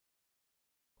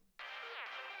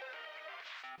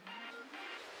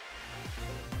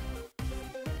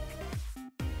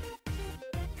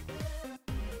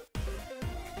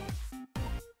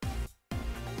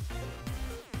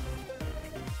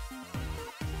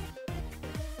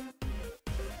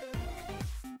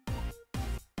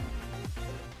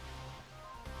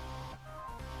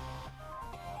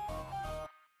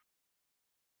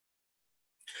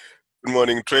Good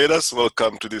morning, traders.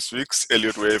 Welcome to this week's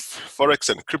Elliott Wave Forex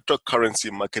and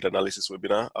Cryptocurrency Market Analysis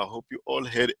webinar. I hope you all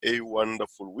had a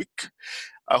wonderful week.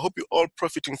 I hope you're all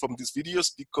profiting from these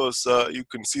videos because you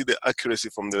can see the accuracy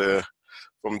from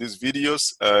these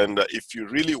videos. And if you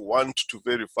really want to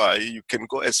verify, you can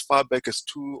go as far back as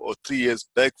 2 or 3 years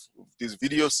back with these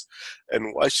videos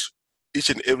and watch each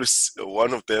and every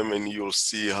one of them, and you'll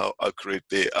see how accurate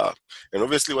they are. And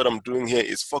obviously what I'm doing here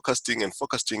is forecasting, and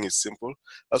forecasting is simple.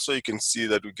 That's why you can see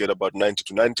that we get about 90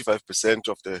 to 95%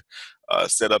 of the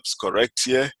setups correct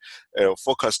here,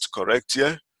 forecast correct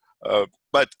here.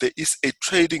 But there is a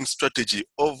trading strategy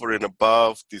over and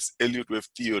above this Elliott Wave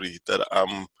theory that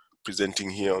I'm presenting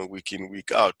here week in,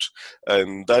 week out,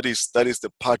 and that is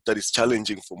the part that is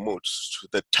challenging for most.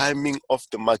 The timing of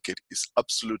the market is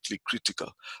absolutely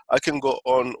critical. I can go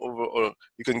on over, or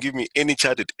you can give me any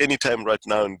chart at any time right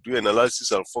now and do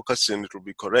analysis and focus, and it will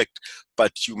be correct.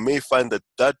 But you may find that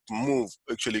that move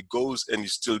actually goes and you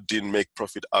still didn't make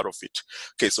profit out of it.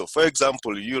 Okay, so for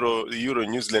example, Euro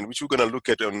New Zealand, which we're going to look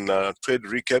at on trade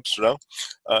recaps now.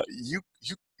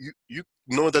 You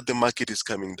know that the market is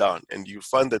coming down, and you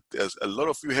find that there's a lot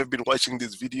of you have been watching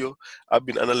this video. I've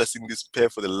been analyzing this pair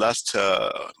for the last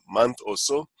month or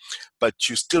so, but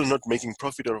you're still not making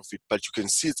profit out of it. But you can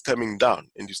see it's coming down,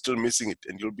 and you're still missing it,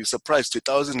 and you'll be surprised.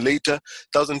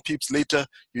 1,000 pips later,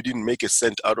 you didn't make a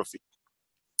cent out of it.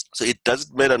 So it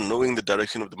doesn't matter knowing the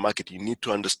direction of the market. You need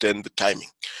to understand the timing.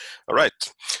 All right.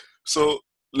 So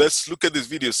let's look at this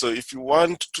video. So if you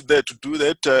want to do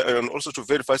that and also to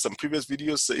verify some previous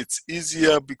videos, it's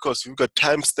easier because we've got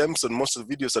timestamps on most of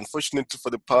the videos. Unfortunately, for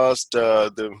the past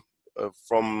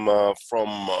from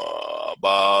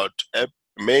about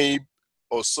May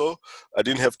or so, I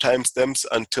didn't have timestamps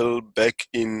until back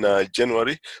in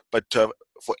January. But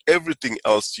for everything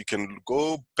else, you can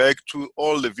go back to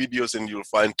all the videos and you'll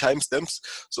find timestamps.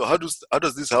 So how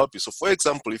does this help you? So for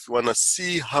example, if you want to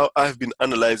see how I've been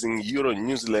analyzing Euro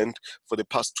New Zealand for the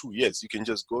past 2 years, you can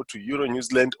just go to Euro New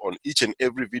Zealand on each and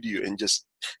every video and just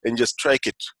track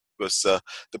it. Because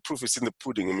the proof is in the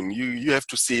pudding. I mean, you have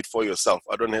to see it for yourself.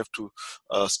 I don't have to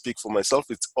speak for myself.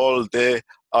 It's all there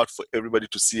out for everybody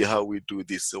to see how we do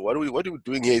this. So what we're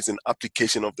doing here is an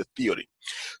application of the theory.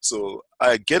 So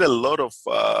I get a lot of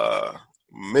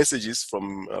messages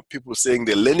from people saying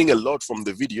they're learning a lot from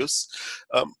the videos.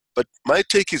 But my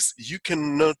take is you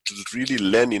cannot really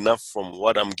learn enough from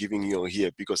what I'm giving you here,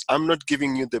 because I'm not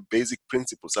giving you the basic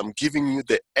principles. I'm giving you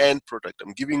the end product.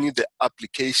 I'm giving you the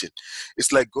application.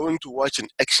 It's like going to watch an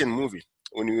action movie.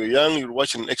 When you were young, you'd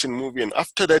watch an action movie, and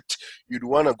after that, you'd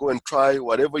want to go and try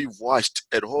whatever you've watched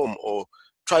at home, or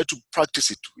try to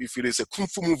practice it. If it is a Kung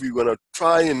Fu movie, you're going to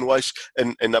try and watch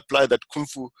and apply that Kung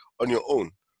Fu on your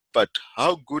own. But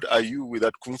how good are you with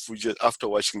that Kung Fu just after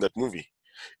watching that movie?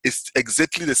 It's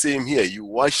exactly the same here. You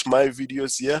watch my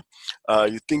videos here,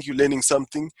 you think you're learning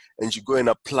something, and you go and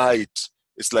apply it.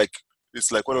 It's like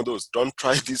one of those, don't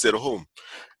try this at home.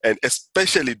 And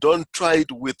especially don't try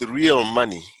it with real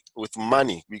money,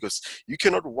 because you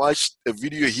cannot watch a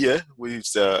video here with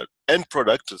its end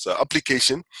product, it's an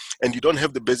application, and you don't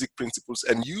have the basic principles,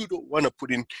 and you don't want to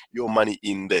put in your money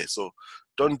in there. So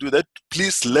don't do that.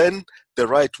 Please learn the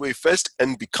right way first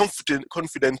and be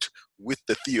confident with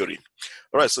the theory.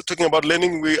 All right, so talking about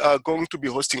learning, we are going to be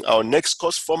hosting our next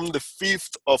course from the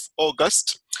 5th of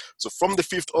August. So from the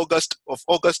 5th of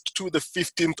August to the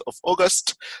 15th of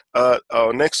August,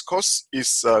 our next course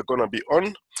is going to be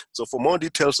on. So for more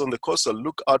details on the course,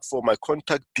 look out for my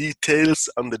contact details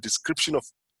and the description of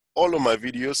all of my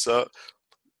videos,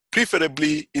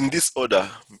 preferably in this order,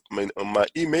 my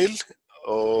email,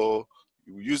 or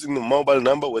using the mobile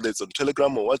number, whether it's on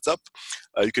Telegram or WhatsApp.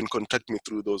 You can contact me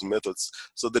through those methods.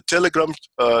 So the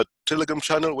Telegram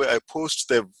channel, where I post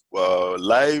the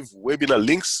live webinar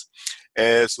links,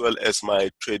 as well as my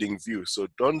trading view. So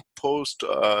don't post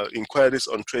inquiries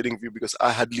on trading view, because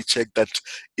I hardly check that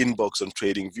inbox on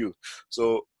trading view.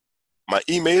 So my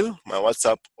email, my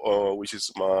WhatsApp, which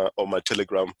is my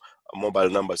Telegram mobile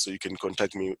number, so you can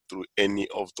contact me through any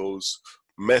of those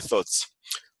methods.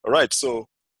 All right, so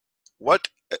I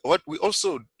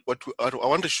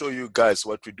want to show you guys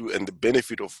what we do and the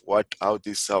benefit of how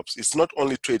this helps. It's not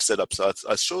only trade setups.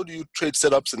 I showed you trade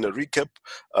setups in the recap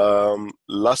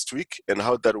last week and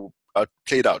how that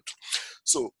played out.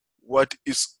 So what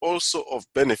is also of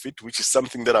benefit, which is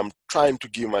something that I'm trying to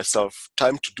give myself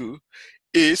time to do,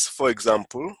 is, for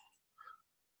example,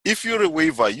 if you're a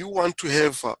waiver, you want to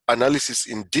have analysis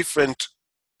in different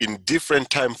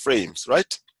time frames,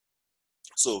 right?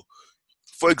 So,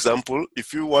 for example,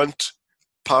 if you want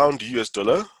pound US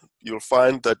dollar, you'll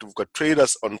find that we've got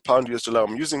traders on pound US dollar.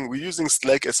 We're using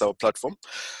Slack as our platform.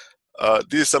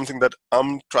 This is something that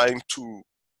I'm trying to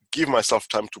give myself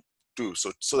time to do,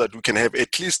 so that we can have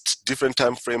at least different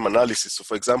time frame analysis. So,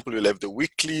 for example, you'll have the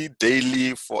weekly,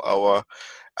 daily, 4 hour,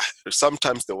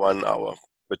 sometimes the 1 hour,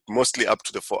 but mostly up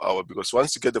to the 4 hour, because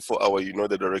once you get the 4 hour, you know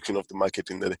the direction of the market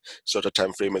in the shorter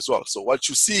time frame as well. So what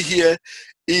you see here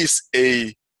is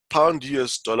a pound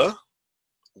US dollar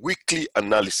weekly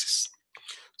analysis.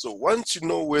 So once you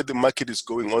know where the market is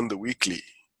going on the weekly,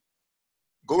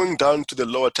 going down to the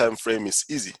lower time frame is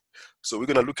easy. So we're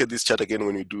going to look at this chart again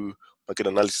when we do market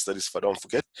analysis, that is, if I don't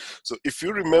forget. So if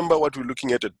you remember what we're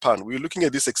looking at pound, we're looking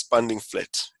at this expanding flat,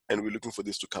 and we're looking for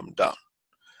this to come down.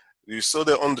 You saw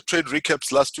that on the trade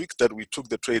recaps last week that we took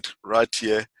the trade right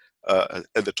here at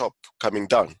the top, coming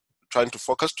down, trying to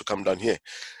focus to come down here.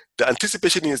 The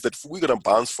anticipation is that we're going to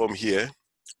bounce from here.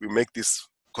 We make this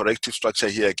corrective structure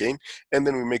here again, and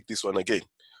then we make this one again.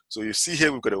 So you see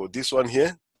here, we've got this one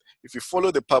here. If you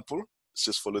follow the purple, let's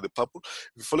just follow the purple.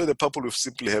 If you follow the purple, we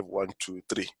simply have 1, 2,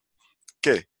 3.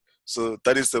 Okay, so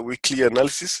that is the weekly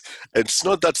analysis, and it's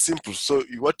not that simple. So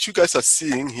what you guys are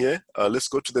seeing here, let's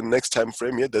go to the next time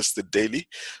frame here. That's the daily.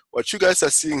 What you guys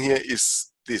are seeing here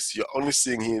is this. You're only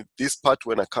seeing here this part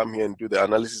when I come here and do the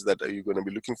analysis, that you're going to be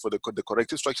looking for the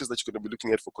corrective structures that you're going to be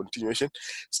looking at for continuation,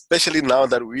 especially now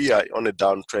that we are on a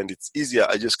downtrend. It's easier.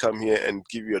 I just come here and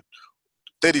give you a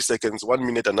 30 seconds, 1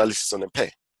 minute analysis on a pair.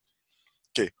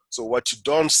 Okay, so what you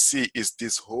don't see is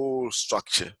this whole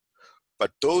structure.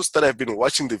 But those that have been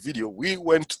watching the video, we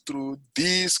went through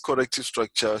this corrective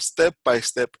structure step by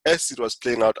step as it was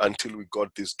playing out until we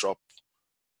got this drop.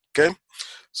 Okay,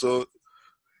 so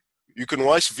you can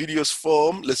watch videos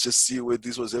from, let's just see where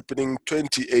this was happening,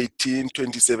 2018,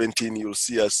 2017. You'll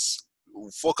see us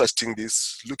forecasting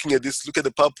this, looking at this. Look at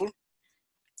the purple.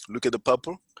 Look at the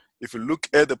purple. If you look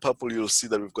at the purple, you'll see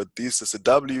that we've got this as a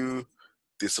W,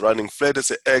 this running flat as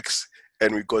a X,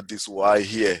 and we got this Y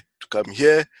here to come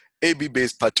here. AB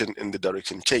based pattern in the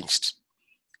direction changed.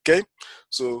 Okay,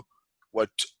 so what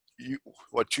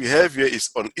you have here is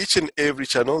on each and every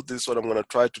channel. This is what I'm going to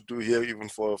try to do here, even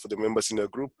for the members in the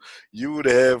group. You would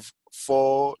have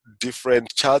 4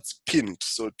 different charts pinned.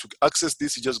 So to access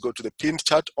this, you just go to the pinned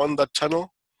chart on that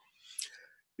channel.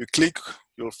 You click,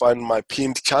 you'll find my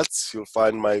pinned charts. You'll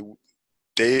find my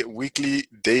weekly,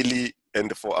 daily, and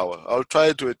the 4 hour. I'll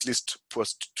try to at least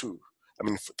post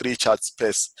 3 charts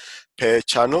per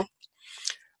channel.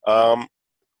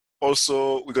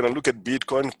 Also, we're going to look at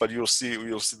Bitcoin, but you'll see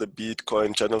the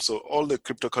Bitcoin channel. So all the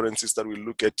cryptocurrencies that we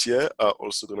look at here are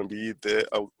also going to be there,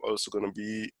 are also going to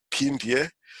be pinned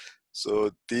here.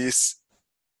 So this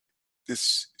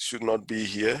should not be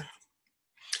here.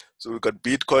 So we've got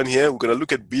Bitcoin here. We're going to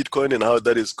look at Bitcoin and how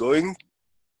that is going,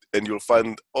 and you'll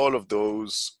find all of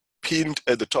those pinned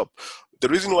at the top. The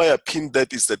reason why I pinned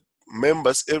that is that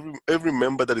members, every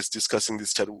member that is discussing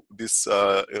this chat, this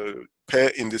pair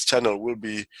in this channel will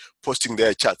be posting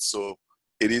their charts. So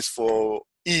it is for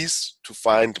ease to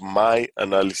find my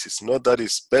analysis. Not that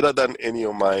it's better than any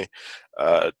of my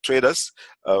traders,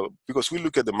 because we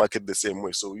look at the market the same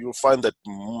way. So you'll find that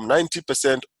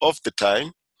 90% of the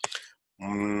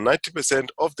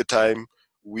time,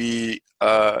 we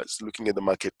are looking at the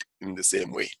market in the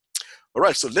same way. All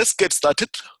right, so let's get started.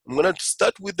 I'm going to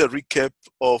start with the recap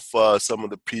of some of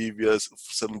the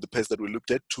pairs that we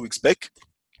looked at 2 weeks back.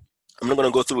 I'm not going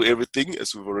to go through everything,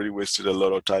 as we've already wasted a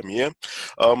lot of time here.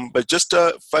 But just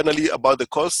finally about the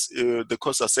course. The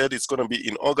course, I said, it's going to be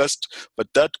in August, but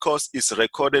that course is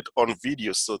recorded on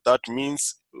video. So that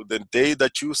means the day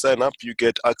that you sign up, you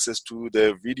get access to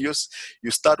the videos.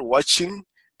 You start watching.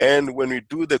 And when we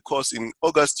do the course in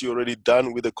August, you're already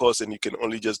done with the course, and you can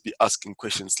only just be asking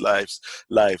questions live.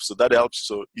 So that helps.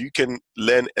 So you can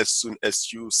learn as soon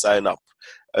as you sign up.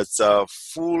 It's a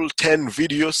full 10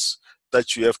 videos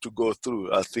that you have to go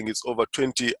through. I think it's over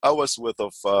 20 hours worth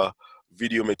of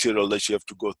video material that you have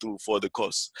to go through for the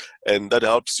course. And that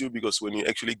helps you because when you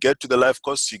actually get to the live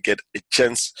course, you get a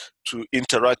chance to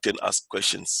interact and ask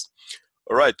questions.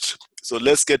 All right, so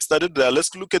let's get started.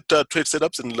 Let's look at trade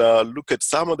setups and look at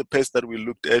some of the pairs that we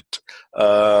looked at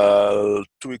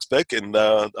 2 weeks back and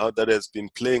how that has been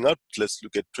playing out. Let's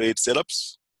look at trade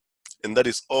setups, and that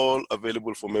is all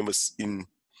available for members in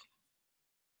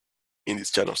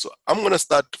this channel. So I'm going to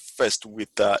start first with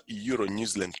Euro New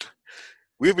Zealand.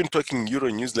 we've been talking Euro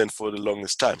New Zealand for the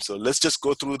longest time. So let's just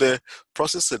go through the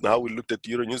process and how we looked at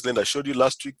Euro New Zealand. I showed you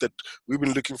last week that we've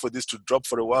been looking for this to drop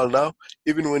for a while now.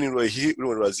 Even when it was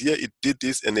here, it did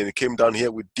this and then it came down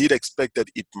here. We did expect that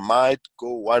it might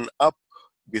go one up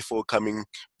before coming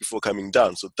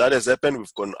down. So that has happened.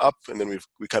 We've gone up and then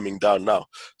we're coming down now.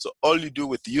 So all you do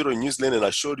with Euro New Zealand, and I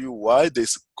showed you why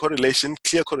there's correlation,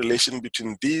 clear correlation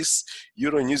between this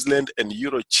Euro New Zealand and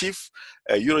EURCHF.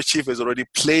 EURCHF has already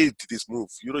played this move.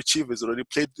 EURCHF has already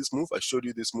played this move. I showed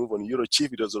you this move on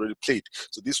EURCHF. It has already played.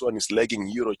 So this one is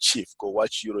lagging EURCHF. Go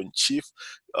watch EURCHF.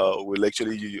 We'll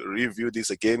actually review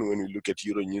this again when we look at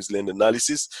Euro New Zealand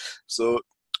analysis. So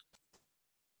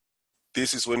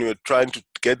this is when we're trying to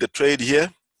get the trade here.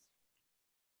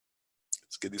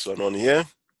 Let's get this one on here.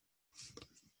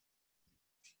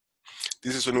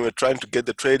 This is when we were trying to get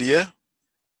the trade here,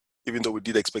 even though we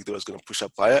did expect it was going to push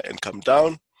up higher and come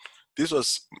down. This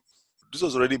was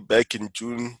already back in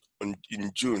June.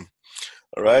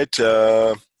 All right.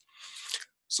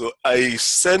 So I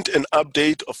sent an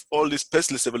update of all these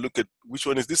pairs. Let's have a look at which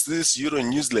one is this. This is Euro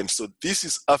New Zealand. So this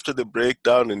is after the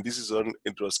breakdown, and this is when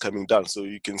it was coming down. So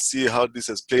you can see how this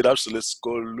has played out. So let's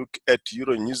go look at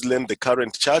Euro New Zealand, the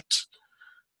current chart,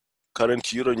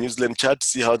 current Euro New Zealand chart.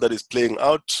 See how that is playing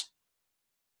out.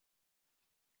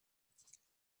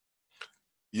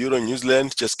 Euro New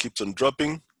Zealand just keeps on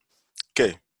dropping.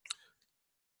 Okay.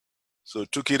 So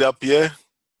took it up here.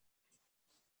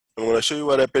 I'm going to show you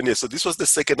what happened here. So this was the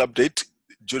second update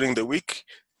during the week.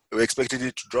 We expected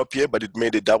it to drop here, but it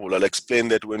made a double. I'll explain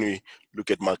that when we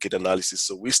look at market analysis.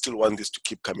 So we still want this to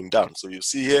keep coming down. So you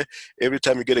see here, every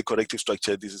time you get a corrective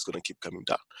structure, this is going to keep coming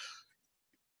down.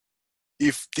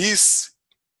 If this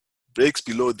breaks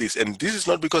below this, and this is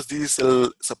not because this is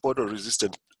a support or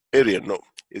resistance area, no.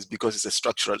 It's because it's a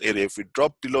structural area. If we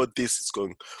drop below this, it's going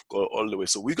to go all the way.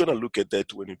 So we're going to look at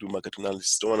that when you do market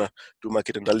analysis. Don't want to do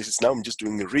market analysis now. I'm just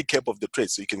doing a recap of the trade.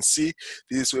 So you can see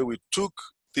this is where we took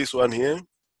this one here,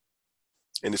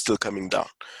 and it's still coming down.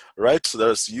 Right? So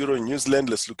that's Euro New Zealand.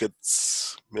 Let's look at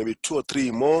maybe 2 or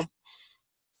 3 more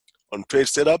on trade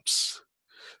setups.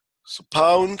 So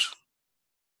pound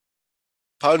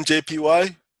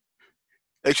JPY.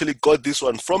 Actually got this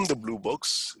one from the blue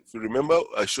box. If you remember,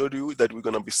 I showed you that we're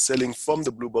going to be selling from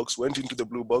the blue box, went into the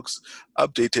blue box,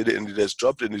 updated, and it has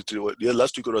dropped. And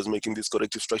last week I was making this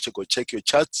corrective structure. Go check your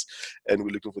charts, and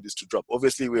we're looking for this to drop.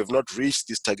 Obviously, we have not reached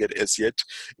this target as yet.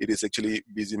 It is actually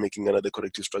busy making another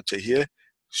corrective structure here.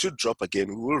 Should drop again.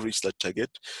 We will reach that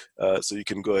target. So you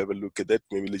can go have a look at that.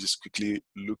 Maybe let's just quickly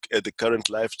look at the current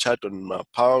live chart on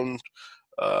pound,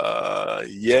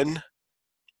 yen.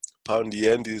 Pound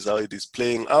yen, this is how it is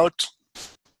playing out.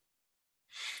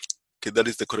 Okay, that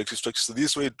is the corrective structure. So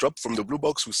this way it dropped from the blue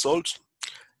box, we sold.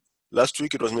 Last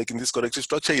week it was making this corrective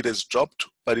structure, it has dropped,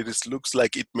 but looks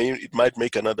like it might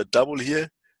make another double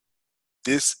here,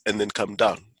 this, and then come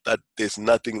down. That there's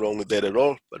nothing wrong with that at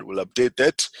all, but we'll update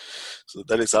that. So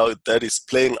that is how that is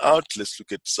playing out. Let's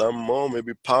look at some more,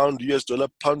 maybe pound, US dollar,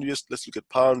 let's look at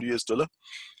pound, US dollar.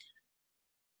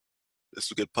 Let's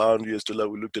look at pound, US dollar.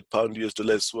 We looked at pound, US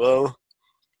dollar as well.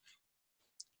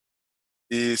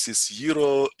 This is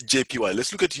EURGBP.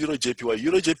 Let's look at EURGBP.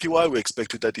 EURGBP, we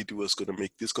expected that it was going to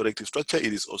make this corrective structure.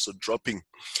 It is also dropping.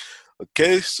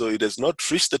 Okay, so it has not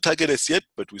reached the target as yet,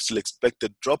 but we still expect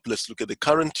a drop. Let's look at the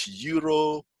current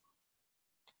euro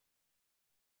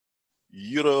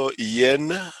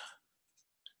yen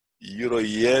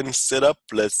setup.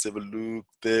 Let's have a look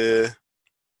there.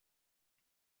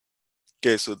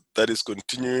 Okay, so that is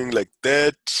continuing like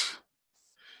that.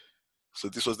 So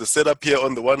this was the setup here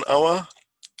on the 1 hour.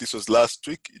 This was last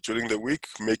week, during the week,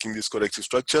 making this corrective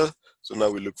structure. So now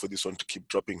we look for this one to keep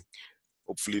dropping,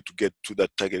 hopefully to get to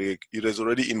that target. It has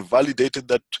already invalidated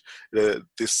that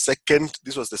this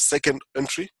was the second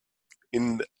entry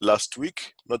in last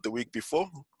week, not the week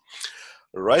before.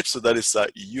 All right, so that is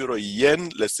euro yen.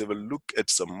 Let's have a look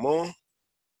at some more.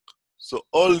 So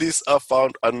all these are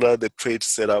found under the trade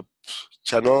setup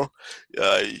channel.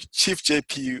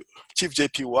 CHFJPY,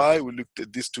 we looked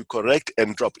at this to correct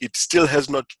and drop. It still has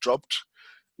not dropped.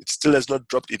 It still has not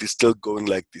dropped. It is still going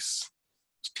like this.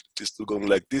 It is still going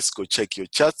like this. Go check your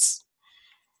charts.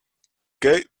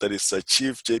 Okay, that is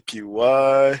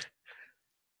CHFJPY.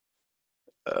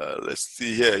 Let's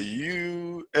see here.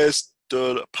 US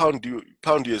dollar, pound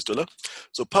US dollar.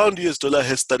 So pound US dollar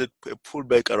has started a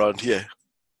pullback around here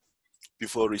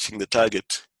before reaching the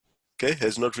target. Okay,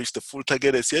 has not reached the full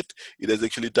target as yet. It has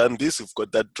actually done this. We've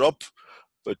got that drop,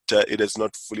 but it has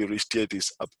not fully reached yet.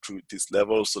 It's up to this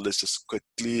level. So let's just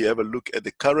quickly have a look at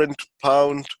the current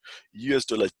pound US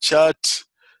dollar chart.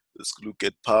 Let's look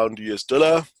at pound US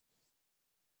dollar.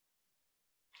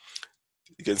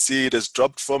 You can see it has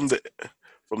dropped from the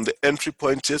entry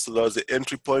point here. So that was the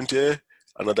entry point here,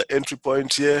 another entry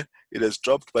point here. It has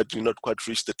dropped, but did not quite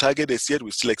reach the target as yet.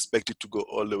 We still expect it to go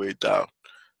all the way down.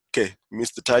 Okay,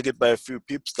 missed the target by a few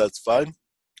pips, that's fine.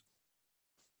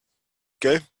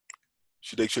 Okay,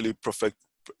 should actually protect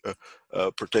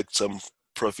some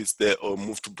profits there, or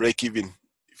move to break even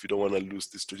if you don't want to lose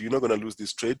this trade. You're not going to lose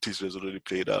this trade, this has already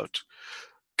played out.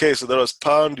 Okay, so that was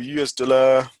pound, US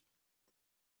dollar,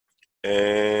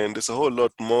 and there's a whole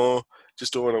lot more.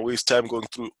 Just don't want to waste time going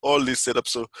through all these setups.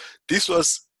 So this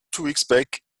was 2 weeks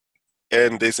back,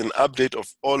 and there's an update of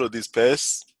all of these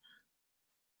pairs.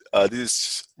 This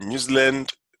is New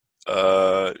Zealand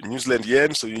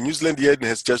yen. So your New Zealand yen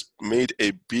has just made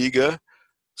a bigger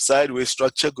sideways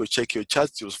structure. Go check your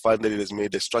charts, you'll find that it has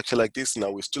made a structure like this.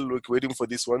 Now we're still waiting for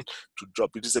this one to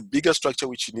drop. It is a bigger structure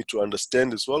which you need to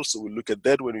understand as well. So we'll look at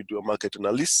that when we do a market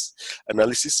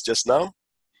analysis just now.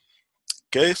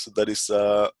 Okay, so that is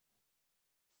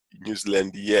New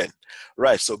Zealand yen.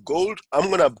 Right, so gold, I'm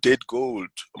gonna update gold.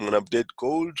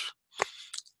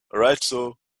 All right,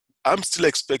 so I'm still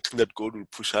expecting that gold will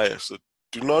push higher. So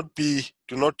do not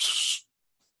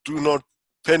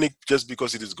panic just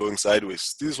because it is going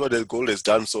sideways. This is what the gold has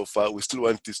done so far. We still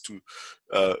want this to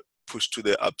push to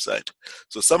the upside.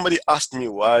 So somebody asked me,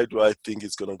 why do I think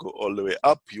it's going to go all the way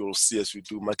up? You'll see as we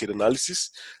do market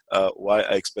analysis why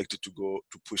I expect it to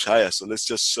push higher. So let's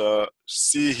just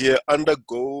see here under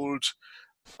gold,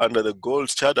 under the gold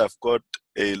chart. I've got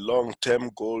a long-term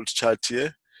gold chart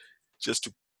here just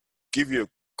to give you a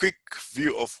quick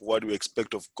view of what we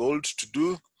expect of gold to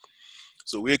do.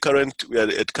 So we are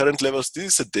at current levels.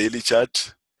 This is a daily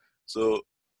chart. So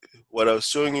what I was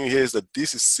showing you here is that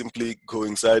this is simply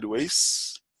going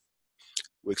sideways.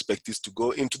 We expect this to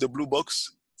go into the blue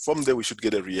box. From there, we should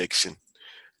get a reaction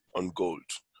on gold.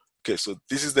 Okay, so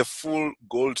this is the full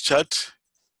gold chart.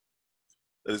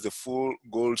 That is the full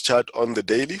gold chart on the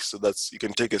daily. So that's, you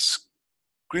can take a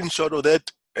screenshot of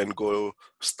that and go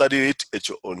study it at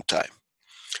your own time.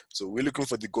 So we're looking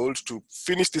for the gold to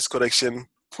finish this correction,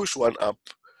 push one up,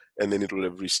 and then it will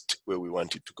have reached where we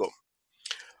want it to go.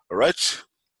 All right.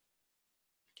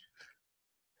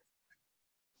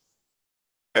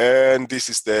 And this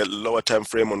is the lower time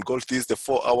frame on gold. This is the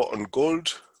 4-hour on gold.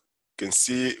 You can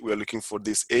see we're looking for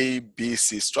this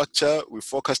ABC structure. We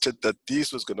forecasted that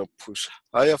this was going to push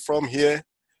higher from here.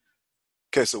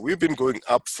 Okay, so we've been going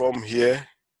up from here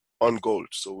on gold.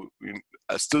 So we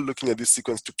are still looking at this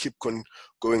sequence to keep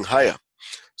going higher.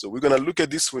 So we're going to look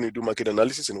at this when we do market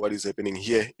analysis and what is happening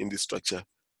here in this structure.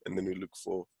 And then we look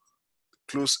for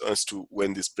clues as to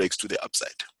when this breaks to the upside.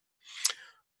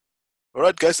 All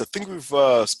right, guys, I think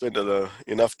we've spent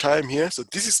enough time here. So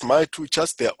this is my 2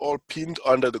 charts. They're all pinned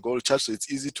under the gold chart, so it's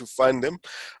easy to find them.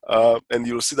 And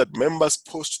you'll see that members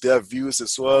post their views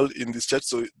as well in this chart.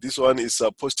 So this one is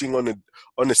posting on a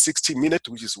 60-minute,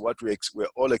 which is what we're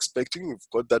all expecting. We've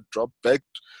got that drop back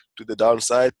to the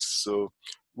downside. So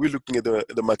we're looking at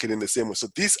the market in the same way. So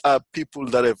these are people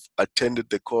that have attended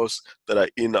the course that are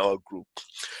in our group.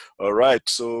 All right,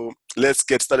 so let's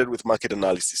get started with market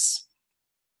analysis.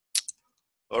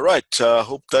 All right,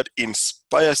 hope that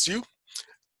inspires you.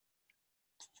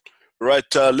 Right,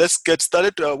 let's get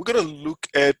started. We're going to look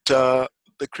at the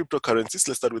cryptocurrencies.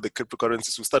 Let's start with the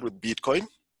cryptocurrencies. We'll start with Bitcoin.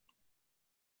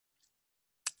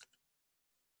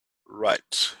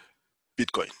 Right,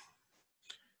 Bitcoin.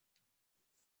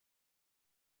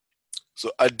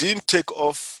 So I didn't take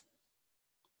off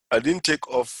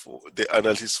the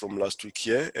analysis from last week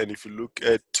here. And if you look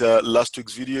at last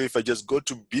week's video, if I just go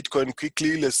to Bitcoin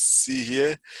quickly, let's see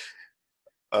here.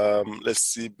 Let's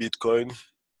see Bitcoin.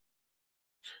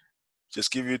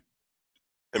 Just give it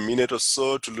a minute or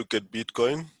so to look at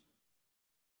Bitcoin.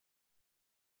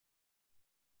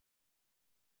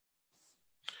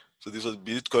 So this was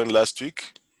Bitcoin last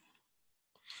week.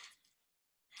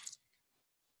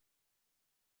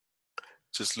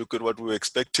 Just look at what we were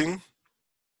expecting.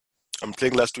 I'm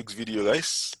playing last week's video,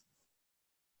 guys.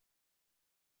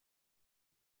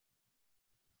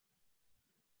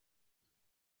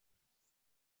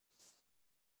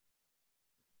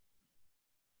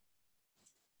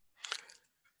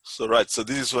 So right, so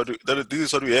this is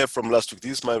what we have from last week.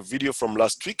 This is my video from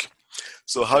last week.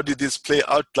 So how did this play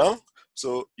out now?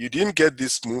 So you didn't get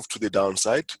this move to the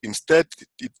downside. Instead,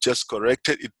 it just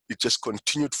corrected. It just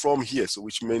continued from here. So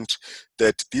which meant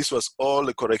that this was all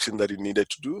the correction that it needed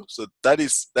to do. So that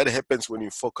happens when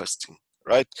you're forecasting,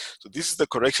 right? So this is the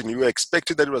correction. You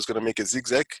expected that it was going to make a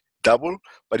zigzag double,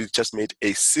 but it just made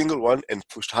a single one and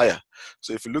pushed higher.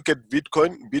 So if you look at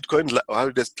Bitcoin, how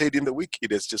it has played in the week,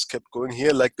 it has just kept going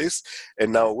here like this.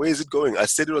 And now where is it going? I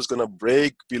said it was going to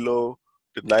break below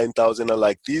the 9,000 are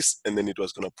like this, and then it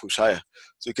was going to push higher.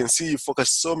 So you can see you focus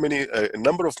so many, a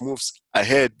number of moves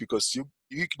ahead, because you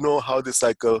know how the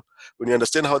cycle, when you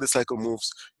understand how the cycle moves,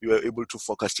 you are able to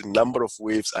focus the number of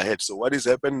waves ahead. So what is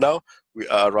happening now? We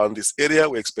are around this area.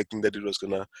 We're expecting that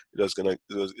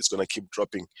it's gonna keep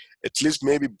dropping. At least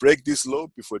maybe break this low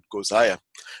before it goes higher.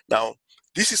 Now,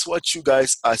 this is what you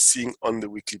guys are seeing on the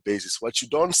weekly basis. What you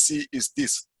don't see is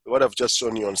this, what I've just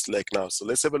shown you on Slack now. So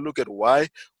let's have a look at why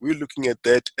we're looking at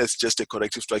that as just a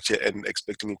corrective structure and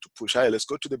expecting it to push higher. Let's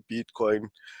go to the Bitcoin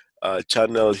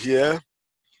channel here.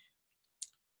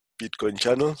 Bitcoin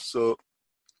channel. So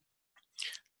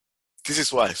this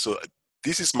is why. So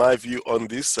this is my view on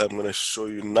this. I'm going to show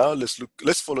you now.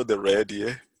 Let's follow the red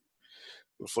here.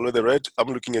 We'll follow the red.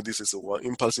 I'm looking at this as a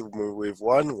impulsive wave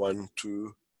 1,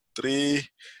 2, 3.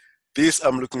 This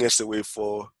I'm looking at the wave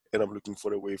 4, and I'm looking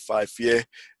for a wave 5 here.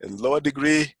 And lower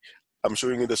degree, I'm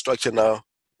showing you the structure now.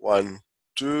 1,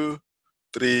 2,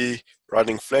 3,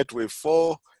 running flat, wave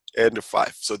 4 and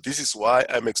 5. So this is why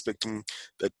I'm expecting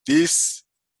that this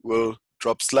will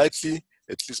drop slightly,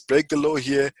 at least break the low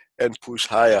here and push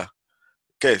higher.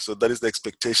 Okay, so that is the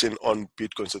expectation on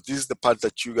Bitcoin. So this is the part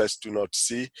that you guys do not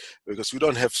see, because we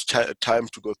don't have time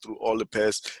to go through all the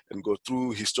pairs and go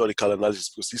through historical analysis,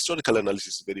 because historical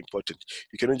analysis is very important.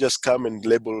 You cannot just come and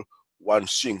label one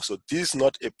swing. So this is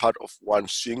not a part of one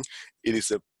swing. It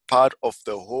is a part of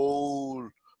the whole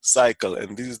cycle,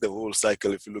 and this is the whole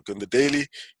cycle. If you look on the daily,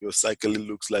 your cycle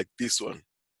looks like this one,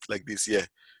 like this here.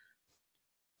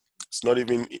 It's not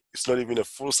even a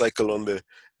full cycle on the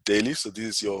daily. So this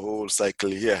is your whole cycle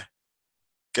here.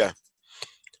 Okay,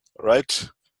 all right.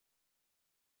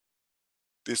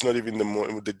 This is not even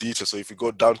the detail. So if you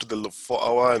go down to the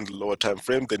 4-hour and the lower time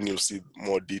frame, then you'll see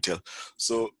more detail.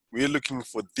 So we're looking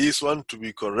for this one to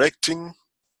be correcting.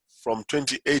 From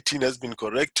 2018 has been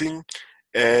correcting,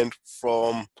 and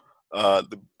from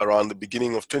around the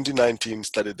beginning of 2019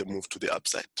 started the move to the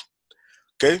upside.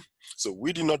 Okay, so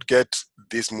we did not get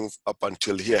this move up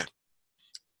until here.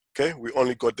 Okay, we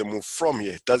only got the move from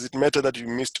here. Does it matter that you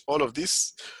missed all of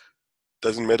this?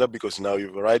 Doesn't matter, because now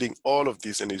you're riding all of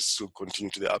this and it's still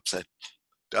continue to the upside.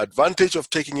 The advantage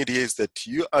of taking it here is that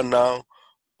you are now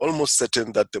almost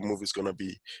certain that the move is gonna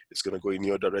go in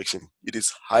your direction. It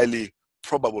is highly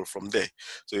probable from there.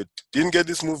 So it didn't get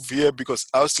this move here because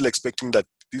I was still expecting that.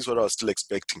 This is what I was still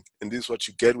expecting, and this is what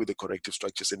you get with the corrective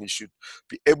structures, and you should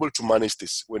be able to manage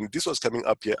this. When this was coming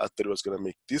up here, I thought it was gonna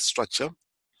make this structure,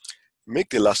 make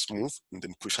the last move, and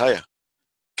then push higher.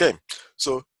 Okay,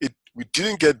 so we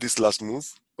didn't get this last move,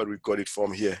 but we got it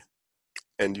from here,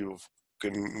 and you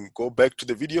can go back to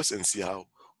the videos and see how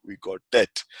we got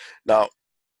that. Now,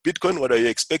 Bitcoin, what are you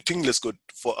expecting? Let's go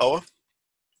 4-hour.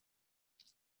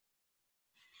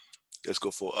 Let's go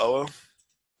 4-hour.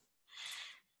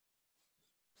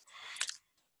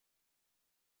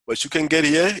 What you can get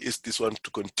here is this one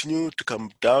to continue to come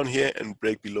down here and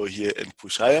break below here and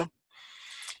push higher.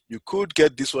 You could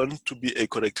get this one to be a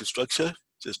corrective structure.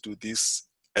 Just do this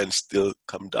and still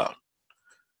come down.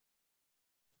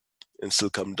 And still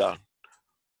come down.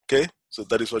 Okay, so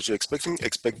that is what you're expecting.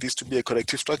 Expect this to be a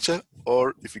corrective structure,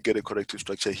 or if you get a corrective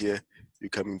structure here, you're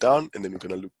coming down, and then you're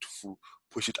gonna look to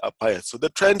push it up higher. So the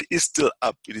trend is still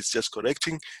up. It is just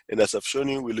correcting, and as I've shown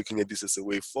you, we're looking at this as a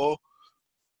wave 4,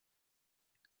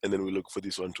 and then we look for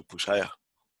this one to push higher.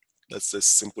 That's as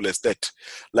simple as that.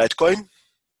 Litecoin.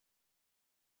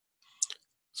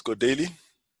 Let's go daily.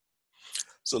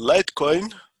 So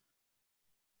Litecoin,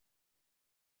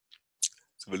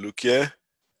 let's have a look here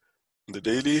on the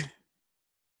daily.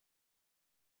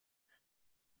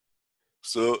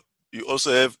 So you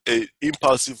also have a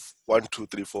impulsive 1, 2,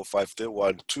 3, 4, 5 there.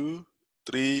 1, 2,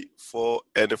 3, 4,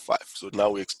 and a 5. So now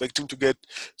we're expecting to get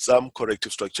some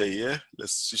corrective structure here.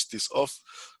 Let's switch this off.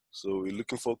 So we're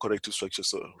looking for corrective structure.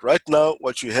 So right now,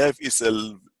 what you have is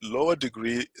a lower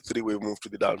degree 3-way move to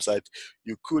the downside.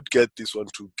 You could get this one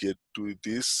to get to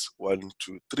this 1,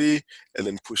 2, 3, and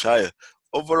then push higher.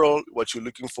 Overall, what you're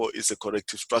looking for is a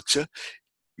corrective structure.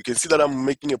 You can see that I'm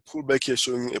making a pullback here,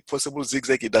 showing a possible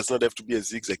zigzag. It does not have to be a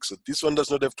zigzag. So this one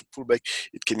does not have to pull back.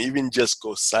 It can even just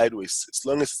go sideways, as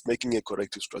long as it's making a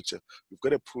corrective structure. We've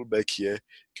got a pullback here. You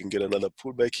can get another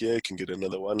pullback here. You can get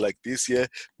another one like this here,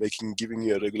 giving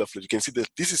you a regular float. You can see that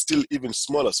this is still even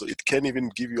smaller, so it can even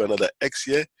give you another X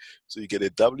here. So you get a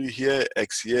W here,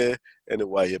 X here, and a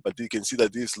Y here. But you can see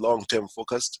that this is long-term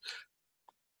focused.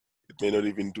 It may not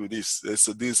even do this.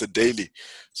 So this is a daily.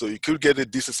 So you could get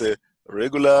it. This is a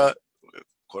regular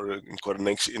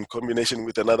in combination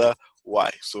with another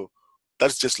Y. So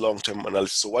that's just long-term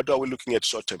analysis. So what are we looking at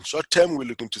short-term? Short-term, we're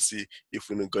looking to see if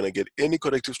we're going to get any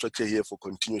corrective structure here for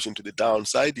continuation to the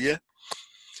downside here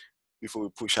before we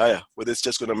push higher. Whether it's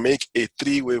just going to make a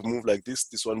three-wave move like this,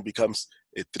 this one becomes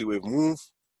a three-wave move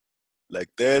like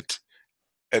that,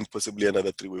 and possibly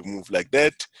another three-wave move like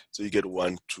that. So you get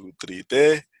 1, 2, 3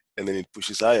 there, and then it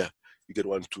pushes higher. You get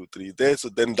 1, 2, 3 there. So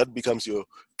then that becomes your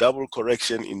double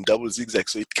correction in double zigzag.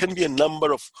 So it can be a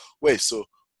number of ways. So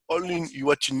only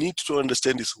what you need to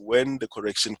understand is when the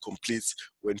correction completes,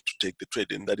 when to take the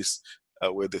trade, and that is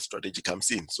where the strategy comes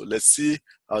in. So let's see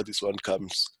how this one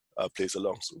plays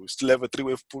along. So we still have a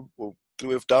three-wave pull or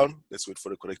three-wave down. Let's wait for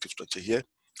the corrective structure here,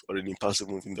 or an impulsive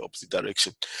move in the opposite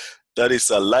direction. That is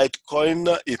a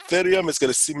Litecoin. Ethereum has got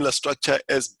a similar structure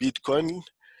as Bitcoin.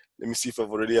 Let me see if I've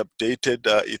already updated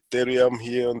Ethereum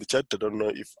here on the chart. I don't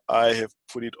know if I have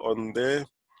put it on there.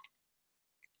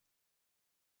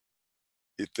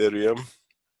 Ethereum.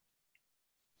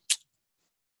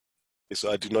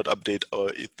 So I did not update our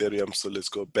Ethereum. So let's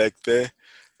go back there.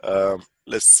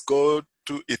 Let's go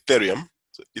to Ethereum.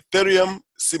 So Ethereum,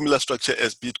 similar structure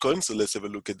as Bitcoin. So let's have a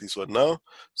look at this one now.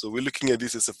 So we're looking at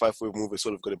this as a 5-wave move. It's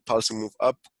sort of got a pulsing move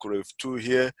up, wave 2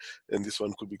 here, and this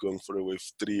one could be going for a wave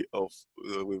 3 of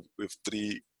wave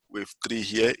 3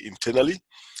 here internally.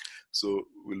 So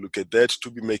we look at that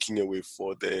to be making a wave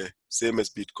 4 there, same as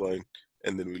Bitcoin,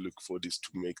 and then we look for this to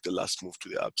make the last move to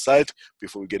the upside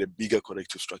before we get a bigger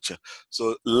corrective structure.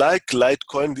 So like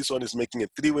Litecoin, this one is making a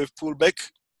 3-wave pullback.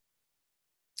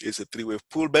 It's a 3-wave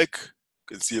pullback.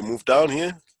 You can see a move down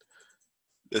here.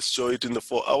 Let's show it in the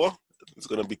 4-hour. It's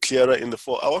going to be clearer in the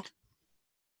 4-hour.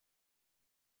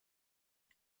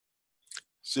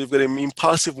 So you've got an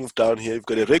impulsive move down here. You've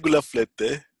got a regular flat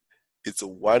there. It's a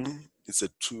 1, it's a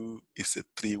 2, it's a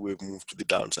 3-wave move to the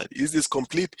downside. Is this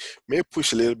complete? May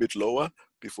push a little bit lower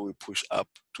before we push up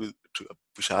to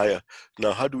push higher.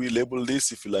 Now, how do we label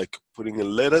this? If you like putting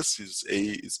in letters, is A,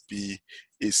 is B,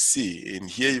 is C. And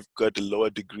here you've got a lower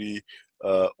degree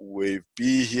wave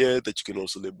B here that you can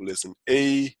also label as an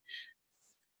A,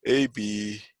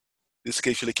 B. This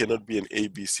actually cannot be an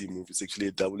ABC move. It's actually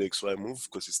a double XY move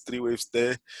because it's 3 waves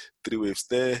there, 3 waves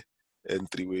there, and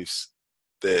 3 waves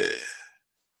there.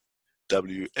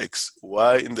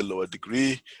 WXY in the lower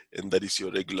degree, and that is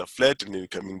your regular flat. And then you're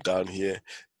coming down here.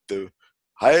 The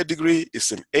higher degree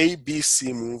is an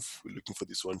ABC move. We're looking for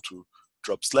this one to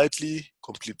drop slightly,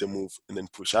 complete the move, and then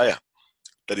push higher.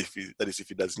 That is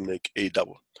if it doesn't make a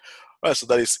double. All right, so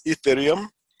that is Ethereum.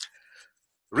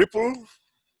 Ripple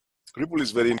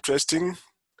is very interesting.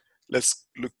 Let's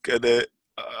look at the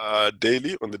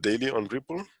daily on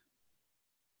Ripple.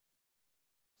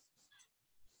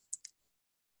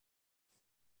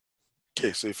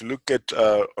 Okay, so if you look at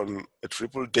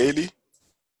Ripple daily,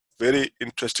 very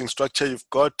interesting structure. You've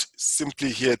got simply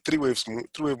here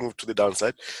 3-wave move to the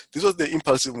downside. This was the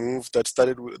impulsive move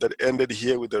that ended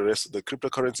here with the rest of the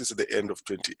cryptocurrencies at the end of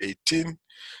 2018.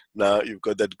 Now you've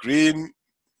got that green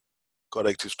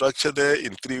corrective structure there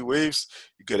in 3 waves.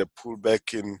 You get a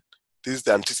pullback in, this is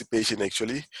the anticipation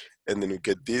actually, and then you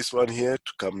get this one here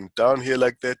to come down here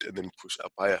like that and then push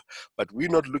up higher. But we're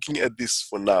not looking at this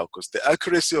for now because the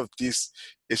accuracy of this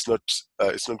is not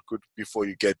good before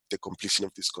you get the completion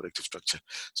of this corrective structure.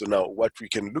 So now what we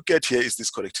can look at here is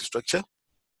this corrective structure.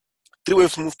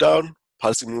 3-wave move down,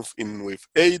 pulsing move in wave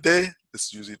A there.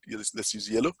 Let's use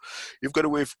yellow. You've got a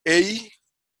wave A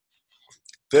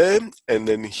there, and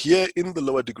then here in the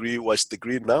lower degree, watch the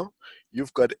green now.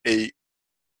 You've got a,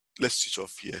 let's switch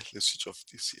off here. Let's switch off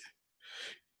this here.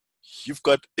 You've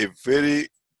got a very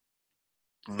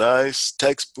nice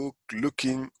textbook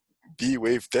looking B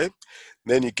wave there.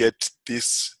 Then you get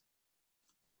this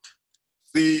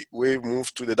 3-wave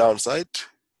move to the downside.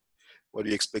 What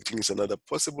you're expecting is another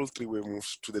possible 3-wave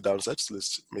move to the downside. So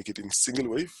let's make it in single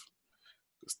wave.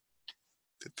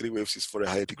 The 3 waves is for a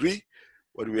higher degree.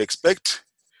 What do we expect?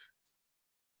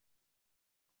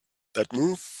 That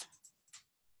move.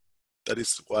 That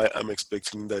is why I'm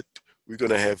expecting that we're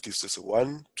going to have this as a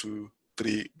 1, 2,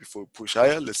 3 before we push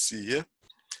higher. Let's see here.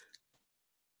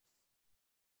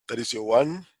 That is your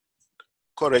 1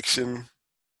 correction,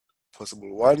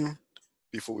 possible 1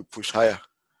 before we push higher.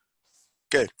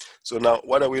 Okay, so now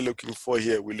what are we looking for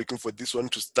here? We're looking for this one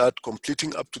to start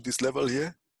completing up to this level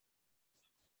here.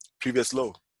 Previous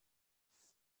low.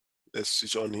 Let's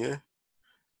switch on here.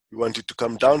 We want it to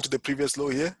come down to the previous low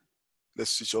here.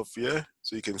 Let's switch off here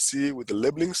so you can see with the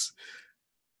labelings.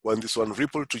 Want this one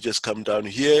Ripple to just come down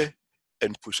here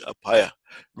and push up higher.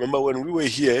 Remember when we were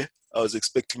here, I was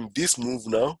expecting this move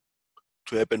now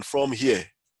to happen from here.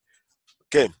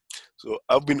 Okay, so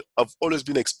I've always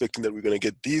been expecting that we're going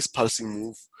to get this pulsing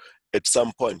move at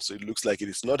some point. So it looks like it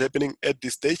is not happening at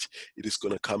this stage. It is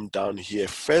going to come down here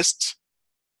first,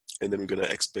 and then we're going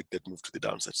to expect that move to the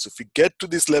downside. So if we get to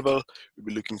this level, we'll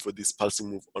be looking for this pulsing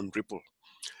move on Ripple.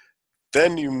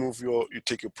 Then you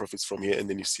take your profits from here, and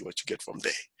then you see what you get from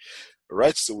there. All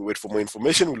right, so we wait for more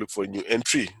information, we look for a new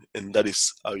entry, and that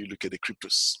is how you look at the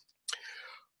cryptos.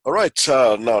 All right,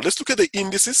 now let's look at the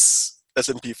indices,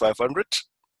 S&P 500.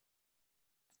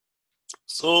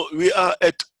 So we are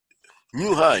at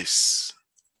new highs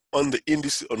on the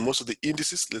indices, on most of the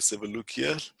indices. Let's have a look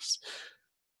here.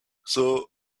 So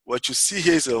what you see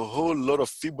here is a whole lot of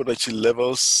Fibonacci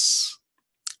levels,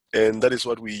 and that is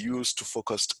what we use to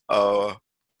focus our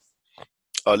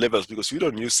levels, because we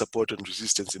don't use support and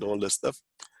resistance in all that stuff.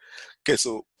 Okay,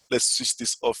 so let's switch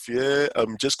this off here.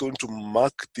 I'm just going to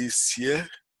mark this here.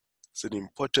 It's an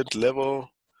important level,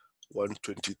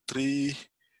 123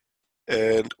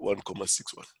 and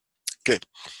 1,61. Okay,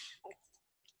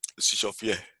 let's switch off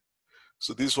here.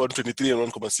 So this is 123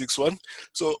 and 1,61.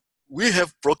 So we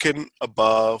have broken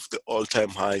above the all-time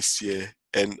highs here.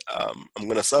 And I'm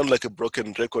going to sound like a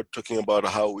broken record talking about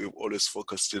how we've always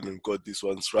focused in and got these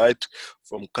ones right.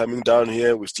 From coming down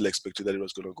here, we still expected that it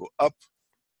was going to go up.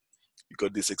 We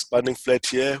got this expanding flat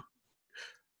here.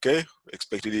 Okay,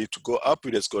 expected it to go up.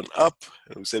 It has gone up.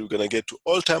 And we said we're going to get to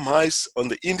all-time highs on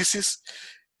the indices.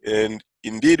 And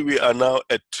indeed, we are now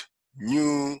at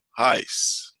new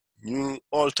highs, new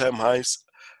all-time highs.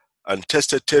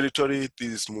 Untested territory.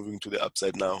 This is moving to the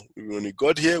upside now. When we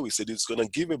got here, we said it's going to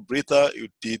give a breather.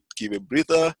 It did give a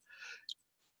breather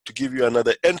to give you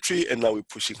another entry, and now we're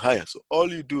pushing higher. So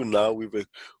all you do now, we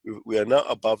are now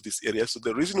above this area. So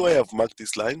the reason why I've marked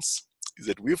these lines is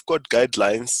that we've got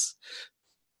guidelines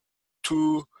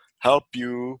to help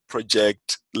you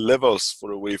project levels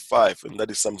for a wave 5, and that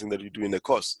is something that you do in the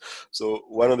course. So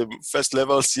one of the first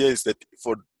levels here is that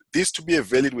for this to be a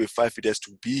valid wave 5, it has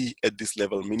to be at this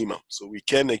level minimum. So we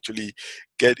can actually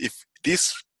get, if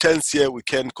this turns here, we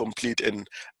can complete and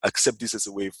accept this as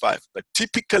a wave 5. But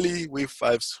typically wave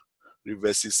 5s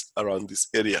reverses around this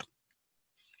area.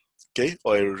 Okay,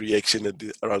 or a reaction at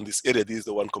around this area. This is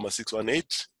the 1,618.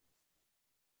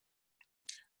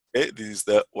 Okay, this is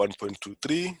the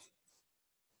 1.23.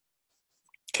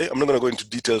 Okay, I'm not going to go into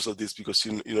details of this because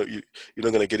you're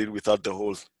not going to get it without the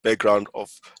whole background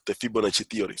of the Fibonacci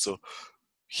theory. So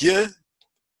here,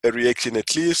 a reaction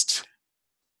at least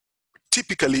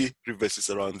typically reverses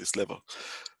around this level.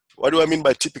 What do I mean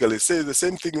by typically? Say the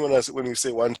same thing when we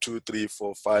say 1, 2, 3,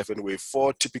 4, 5, and wave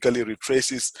 4 typically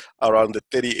retraces around the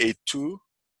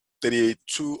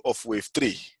 38.2 of wave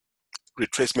 3.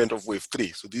 Retracement of wave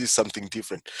 3. So this is something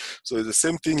different. So it's the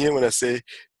same thing here when I say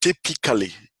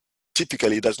typically.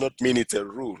 Typically does not mean it's a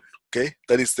rule. Okay,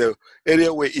 that is the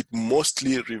area where it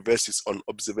mostly reverses on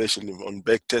observation, on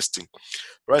back testing,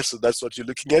 right? So that's what you're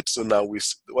looking at. So now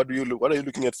what are you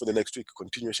looking at for the next week?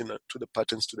 Continuation to the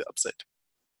patterns to the upside.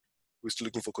 We're still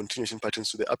looking for continuation patterns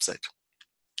to the upside.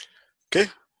 Okay,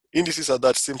 indices are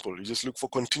that simple. You just look for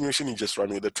continuation. You just run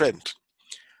with the trend.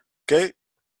 Okay,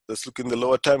 let's look in the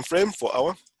lower time frame for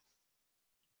hour.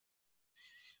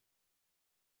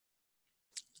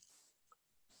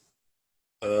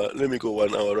 Let me go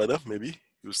 1 hour rather, maybe.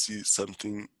 You'll see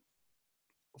something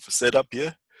of a setup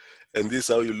here. And this is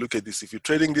how you look at this. If you're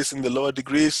trading this in the lower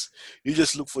degrees, you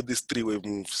just look for these 3 wave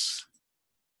moves.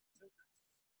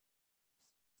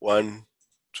 1,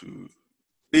 2,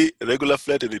 3, regular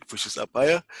flat, and it pushes up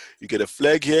higher. You get a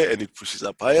flag here and it pushes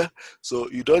up higher. So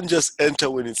you don't just enter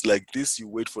when it's like this, you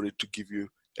wait for it to give you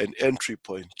an entry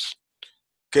point.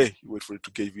 Okay, you wait for it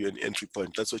to give you an entry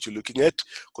point. That's what you're looking at,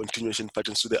 continuation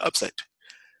patterns to the upside.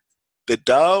 The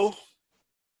Dow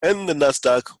and the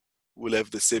NASDAQ will have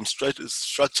the same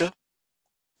structure. You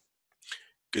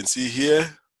can see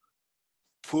here,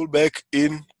 pull back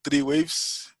in 3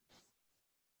 waves,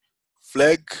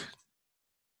 flag.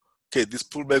 Okay, this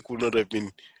pullback will not have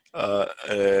been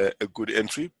a good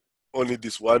entry. Only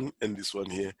this one and this one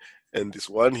here, and this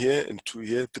one here, and 2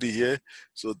 here, 3 here.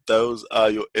 So those are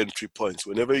your entry points.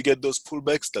 Whenever you get those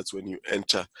pullbacks, that's when you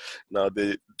enter. Now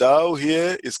the Dow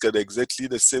here is got exactly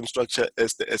the same structure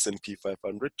as the S&P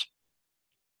 500.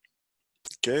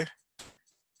 Okay,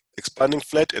 expanding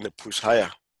flat and a push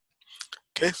higher.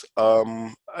 Okay,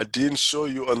 I didn't show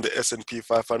you on the S&P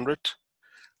 500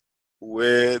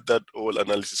 where that whole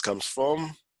analysis comes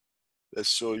from. Let's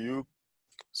show you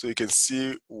so you can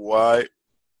see why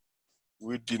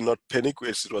we did not panic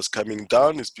as it was coming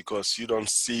down. Is because you don't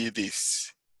see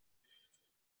this.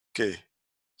 Okay,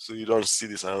 so you don't see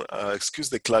this. Excuse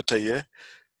the clutter here.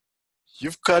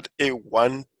 You've got a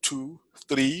 1, 2,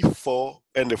 3, 4,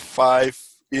 and a 5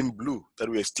 in blue that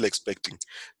we are still expecting.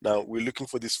 Now we're looking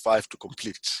for this 5 to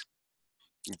complete.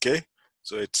 Okay,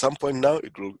 so at some point now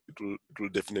it will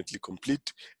definitely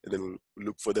complete, and then we'll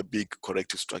look for the big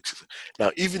corrective structure.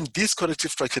 Now even this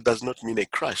corrective structure does not mean a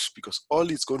crash, because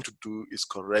all it's going to do is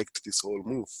correct this whole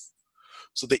move.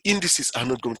 So the indices are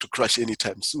not going to crash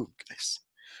anytime soon, guys.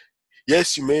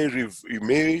 Yes, you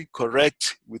may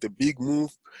correct with a big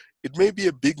move. It may be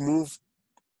a big move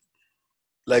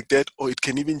like that, or it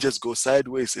can even just go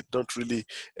sideways and not really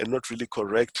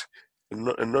correct and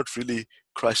not really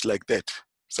crash like that,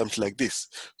 something like this.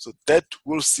 So that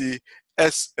we'll see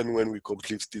as and when we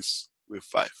complete this wave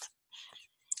 5.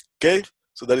 Okay,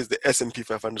 so that is the S&P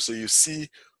 500. So you see,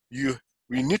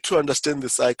 we need to understand the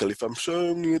cycle. If I'm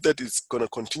showing you that it's going to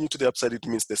continue to the upside, it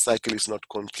means the cycle is not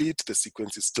complete. The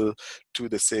sequence is still to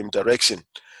the same direction.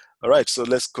 All right, so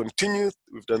let's continue.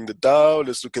 We've done the Dow.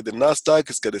 Let's look at the NASDAQ.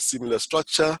 It's got a similar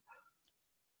structure.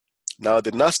 Now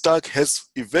the NASDAQ has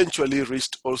eventually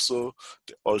reached also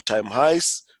the all-time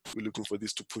highs. We're looking for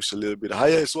this to push a little bit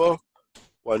higher as well.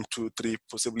 1, 2, 3,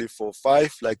 possibly 4,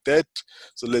 5, like that.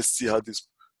 So let's see how this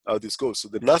goes. So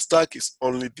the NASDAQ is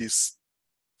only this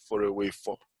for a wave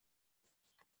 4.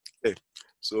 Okay,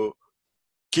 so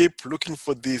keep looking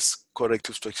for these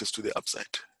corrective structures to the upside.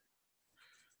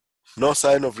 No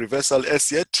sign of reversal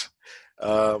as yet.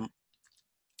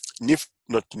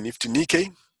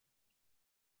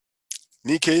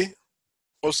 NIKKEI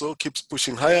also keeps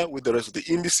pushing higher with the rest of the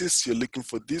indices. You're looking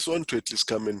for this one to at least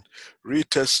come and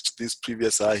retest this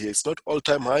previous high here. It's not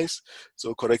all-time highs,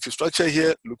 so corrective structure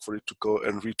here, look for it to go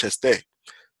and retest there.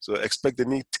 So expect the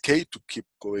NIKKEI to keep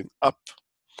going up.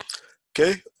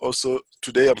 Okay, also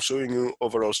today I'm showing you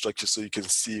overall structure so you can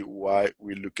see why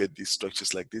we look at these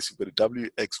structures like this. You've got a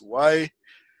WXY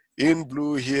in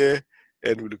blue here,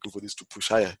 and we're looking for this to push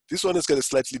higher. This one has got a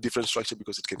slightly different structure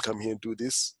because it can come here and do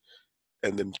this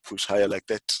and then push higher like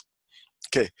that.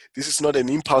 Okay, this is not an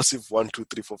impulsive 1, 2,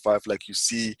 3, 4, 5 like you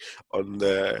see on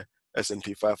the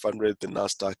S&P 500, the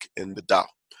NASDAQ, and the Dow.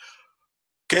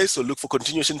 Okay, so look for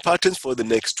continuation patterns for the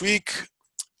next week.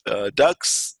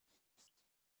 DAX,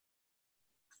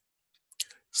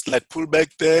 slight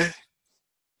pullback there.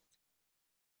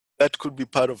 That could be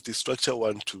part of the structure.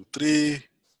 1, 2, 3.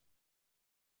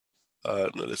 No,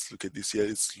 let's look at this here.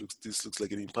 This looks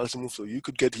like an impulsive move. So you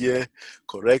could get here,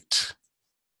 correct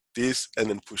this, and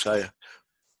then push higher.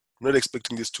 I'm not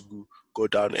expecting this to go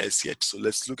down as yet. So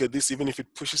let's look at this. Even if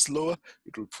it pushes lower,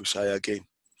 it will push higher again.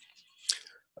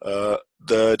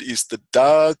 That is the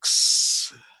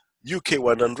DAX, UK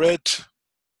 100.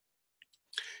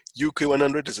 UK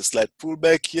 100 is a slight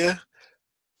pullback here.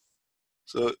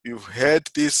 So you've had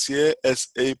this here as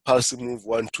a pulse move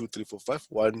 1, 2, 3, 4, 5.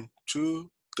 1,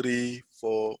 2, 3,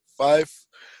 4, 5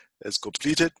 has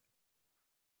completed.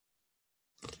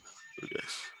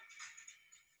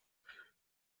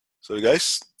 Sorry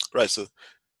guys. Right, so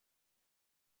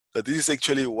this is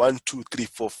actually 1, 2, 3,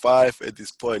 4, 5 at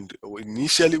this point.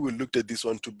 Initially we looked at this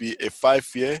one to be a 5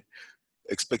 here,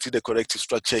 expected a corrective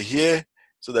structure here,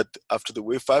 so that after the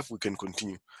wave 5 we can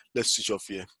continue. Let's switch off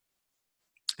here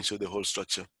and show the whole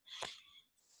structure.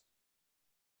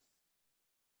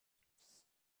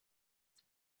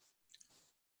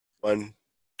 One,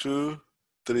 2,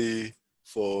 3,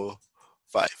 4,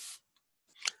 5.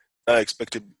 I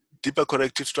expect a deeper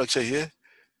corrective structure here,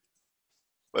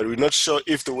 but we're not sure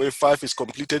if the wave 5 is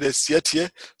completed as yet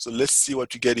here. So let's see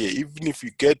what you get here. Even if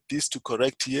you get this to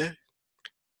correct here,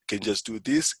 you can just do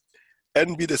this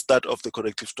and be the start of the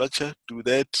corrective structure. Do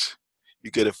that, you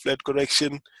get a flat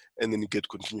correction, and then you get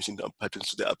continuation down patterns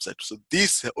to the upside. So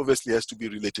this obviously has to be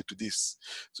related to this.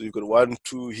 So you've got 1,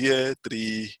 2 here,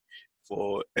 3,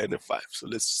 4, and a 5. So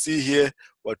let's see here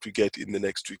what we get in the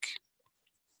next week.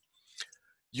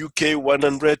 UK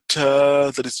 100,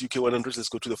 that is UK 100. Let's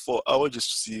go to the 4-hour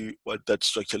just to see what that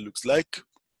structure looks like.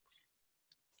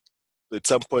 At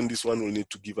some point, this one will need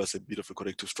to give us a bit of a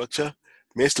corrective structure.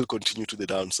 May still continue to the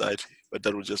downside, but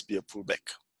that will just be a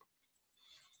pullback.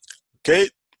 Okay,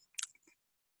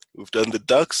 we've done the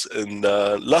DAX, and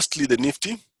lastly, the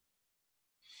NIFTY.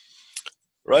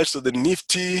 Right, so the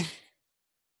NIFTY,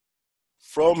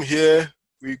 from here,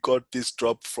 we got this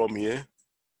drop from here.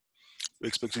 We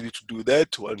expected it to do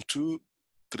that, 1, 2,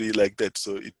 3 like that.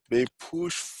 So it may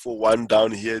push for 1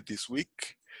 down here this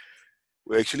week.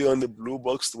 We're actually on the blue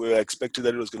box where I expected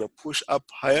that it was going to push up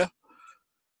higher.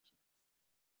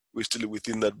 We're still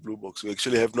within that blue box. We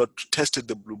actually have not tested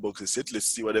the blue boxes yet. Let's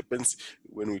see what happens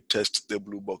when we test the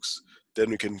blue box.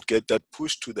 Then we can get that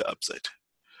push to the upside.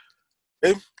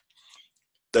 Okay,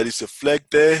 that is a flag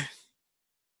there.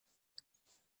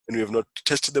 and we have not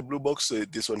tested the blue box, so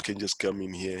this one can just come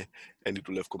in here and it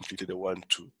will have completed a 1,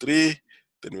 2, 3.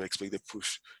 Then we expect the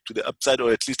push to the upside,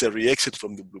 or at least a reaction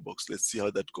from the blue box. Let's see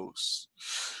how that goes.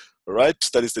 All right,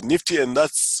 that is the Nifty, and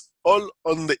that's all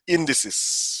on the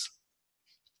indices.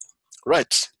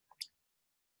 Right.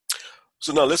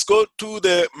 So now let's go to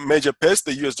the major pairs,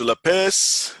 the US dollar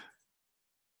pairs.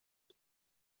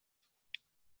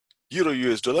 Euro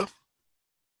US dollar.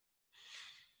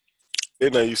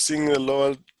 And now you're seeing a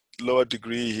lower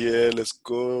degree here. Let's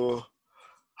go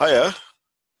higher.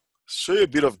 Show you a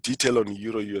bit of detail on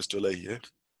Euro US dollar here.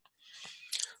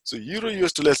 So Euro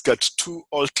US dollar has got two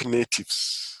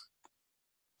alternatives.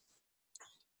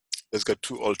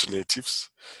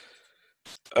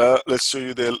 Let's show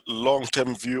you the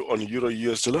long-term view on Euro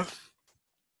US dollar.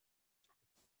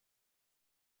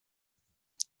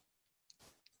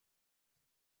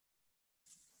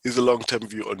 Is a long-term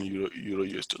view on Euro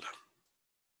US dollar.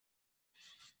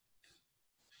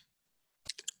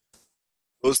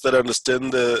 Those that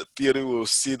understand the theory will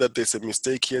see that there's a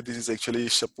mistake here. This is actually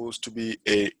supposed to be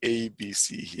a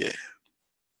ABC here.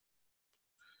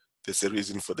 There's a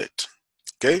reason for that.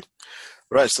 Okay,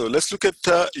 right. So let's look at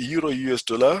Euro US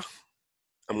dollar.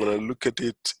 I'm going to look at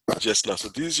it just now. So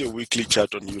this is your weekly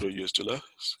chart on Euro US dollar.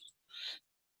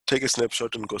 Take a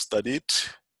snapshot and go study it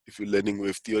if you're learning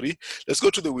wave theory. Let's go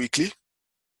to the weekly.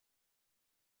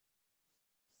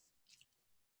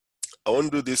 I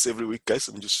won't do this every week, guys.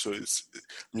 I'm just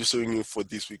showing you for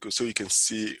this week so you can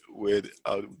see where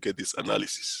I'll get this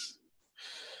analysis.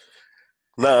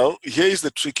 Now, here is the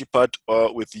tricky part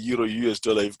with Euro US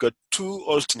dollar. You've got two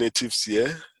alternatives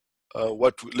here.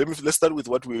 Let's start with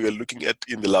what we were looking at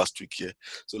in the last week here.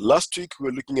 So last week we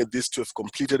were looking at this to have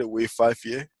completed a wave 5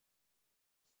 here.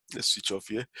 Let's switch off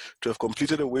here. To have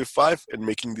completed a wave 5 and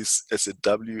making this as a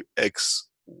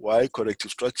WXY corrective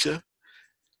structure.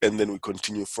 And then we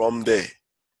continue from there.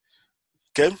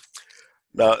 Okay.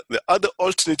 Now the other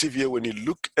alternative here, when you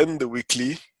look in the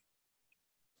weekly,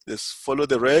 just follow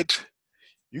the red.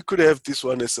 You could have this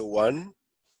one as a 1,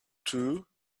 2,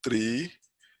 3,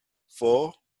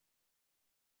 4,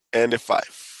 and a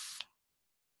 5,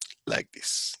 like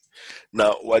this.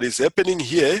 Now what is happening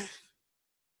here,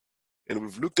 and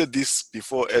we've looked at this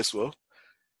before as well,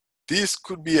 this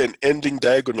could be an ending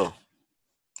diagonal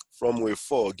from wave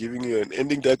 4, giving you an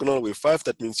ending diagonal wave 5.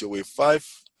 That means your wave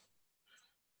 5.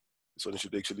 This one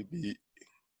should actually be,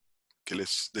 okay,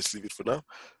 let's leave it for now.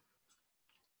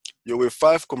 Your wave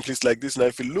 5 completes like this. Now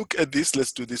if you look at this,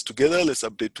 let's do this together. Let's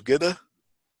update together.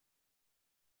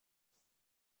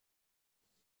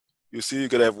 You see you're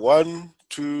gonna have 1,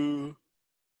 2,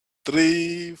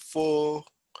 3, 4,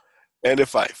 and a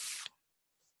 5.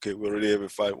 Okay, we already have a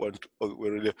 5.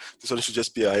 This one should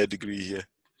just be a higher degree here.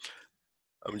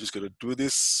 I'm just gonna do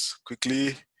this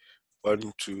quickly.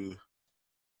 1, 2,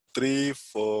 3,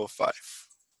 4, 5.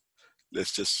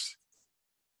 Let's just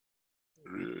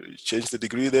change the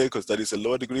degree there because that is a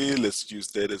lower degree. Let's use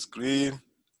that as green.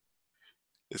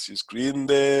 Let's use green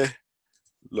there.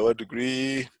 Lower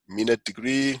degree, minute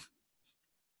degree.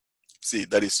 See,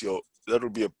 that will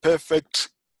be a perfect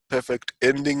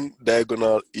ending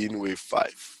diagonal in wave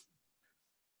 5.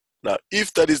 Now,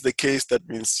 if that is the case, that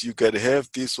means you can have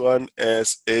this one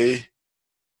as a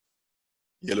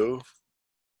yellow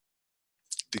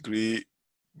degree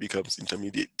becomes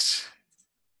intermediate.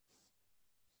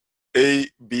 A,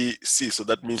 B, C. So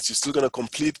that means you're still going to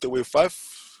complete the wave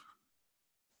 5.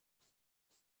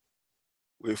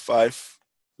 Wave 5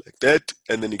 like that.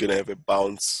 And then you're going to have a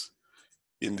bounce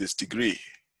in this degree.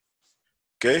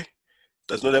 Okay?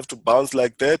 Does not have to bounce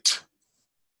like that.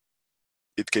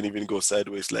 It can even go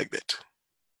sideways like that.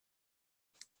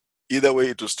 Either way,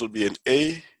 it will still be an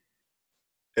A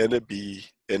and a B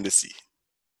and a C.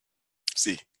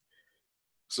 See.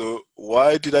 So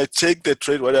why did I take the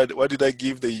trade? Why did I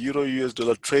give the Euro US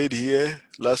dollar trade here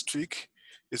last week?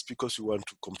 It's because we want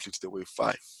to complete the wave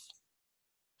 5.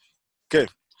 Okay.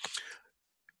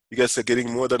 You guys are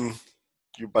getting more than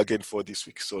you bargained for this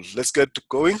week. So let's get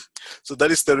going. So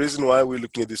that is the reason why we're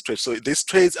looking at this trade. So these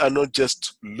trades are not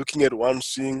just looking at one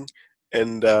swing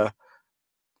and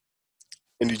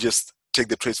you just take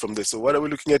the trades from there. So what are we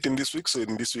looking at in this week? So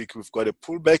in this week, we've got a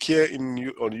pullback here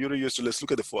on Euro US. So let's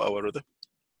look at the 4-hour rather.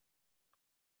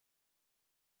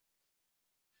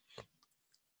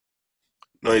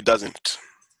 No, it doesn't.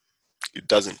 It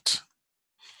doesn't.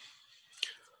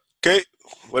 Okay,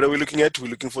 what are we looking at? We're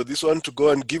looking for this one to go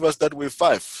and give us that wave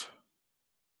 5.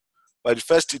 But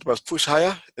first, it must push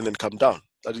higher and then come down.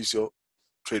 That is your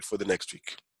trade for the next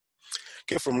week.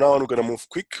 Okay, from now on, we're going to move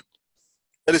quick.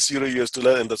 That is Euro US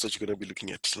dollar, and that's what you're going to be looking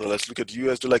at. Now let's look at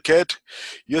US dollar CAD.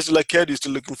 US dollar CAD, you're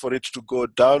still looking for it to go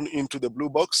down into the blue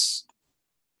box.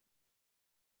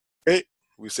 Okay,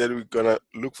 we said we're going to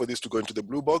look for this to go into the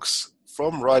blue box.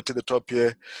 From right to the top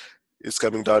here, it's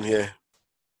coming down here.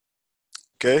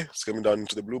 Okay, it's coming down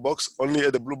into the blue box. Only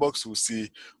at the blue box we'll see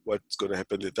what's going to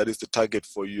happen. That is the target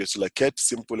for US dollar CAD.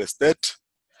 Simple as that.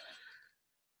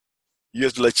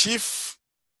 US dollar CHF.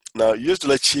 Now, US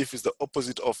dollar CHF is the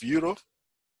opposite of Euro.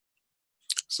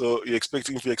 So if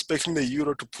you're expecting the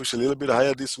Euro to push a little bit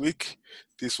higher this week,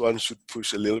 this one should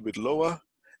push a little bit lower,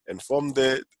 and from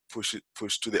there push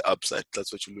to the upside.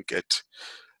 That's what you look at.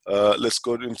 Let's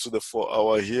go into the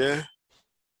 4-hour here.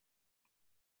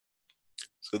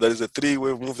 So that is a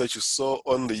 3-wave move that you saw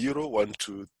on the Euro. 1,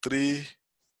 2, 3.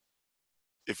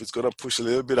 If it's gonna push a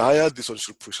little bit higher, this one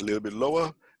should push a little bit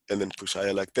lower and then push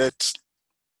higher like that.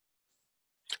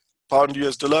 Pound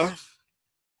US dollar.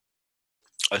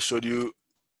 I showed you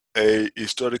a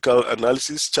historical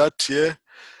analysis chart here,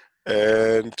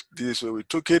 and this is where we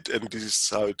took it, and this is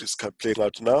how it is playing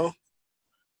out now.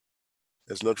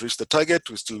 Has not reached the target.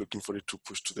 We're still looking for it to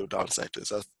push to the downside.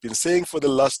 As I've been saying for the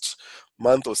last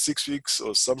month or 6 weeks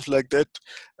or something like that,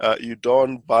 you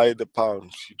don't buy the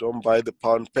pound. You don't buy the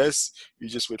pound pairs. You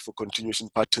just wait for continuation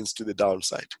patterns to the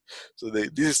downside. So this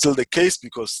is still the case,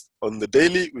 because on the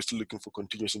daily, we're still looking for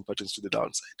continuation patterns to the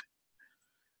downside.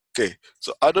 Okay,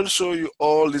 so I don't show you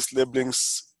all these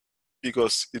labelings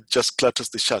because it just clutters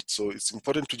the chart. So it's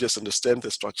important to just understand the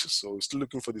structure. So we're still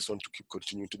looking for this one to keep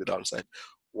continuing to the downside.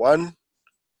 One,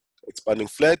 expanding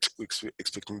flat, we're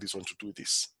expecting this one to do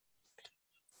this.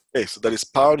 Okay, so that is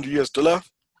pound US dollar.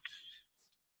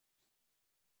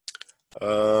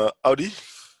 Audi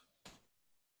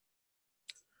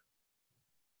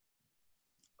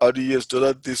US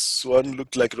dollar, this one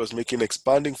looked like it was making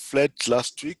expanding flat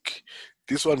last week.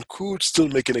 This one could still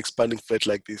make an expanding flat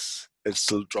like this and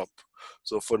still drop.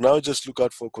 So for now, just look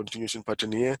out for continuation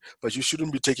pattern here, but you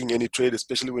shouldn't be taking any trade,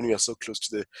 especially when we are so close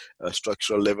to the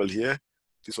structural level here.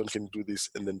 This one can do this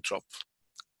and then drop.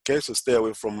 Okay, so stay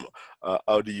away from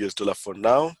Audi US dollar for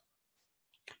now.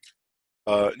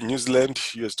 New Zealand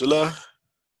US dollar,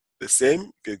 the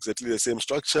same, exactly the same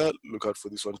structure. Look out for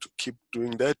this one to keep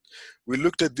doing that. We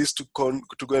looked at this to go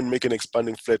and make an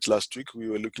expanding flat last week. We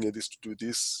were looking at this to do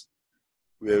this.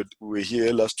 We were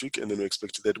here last week, and then we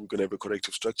expected that we're going to have a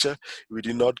corrective structure. We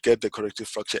did not get the corrective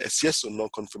structure as yes, so no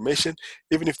confirmation.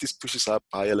 Even if this pushes up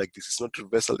higher like this, it's not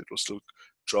reversal, it will still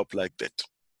drop like that.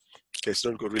 Okay, it's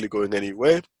not really going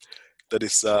anywhere. That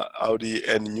is Audi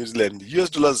and New Zealand.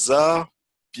 US dollar ZAR,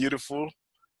 beautiful.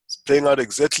 It's playing out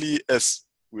exactly as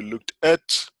we looked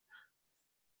at.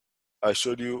 I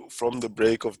showed you from the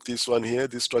break of this one here,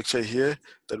 this structure here,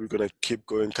 that we're going to keep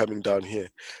going, coming down here.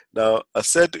 Now, I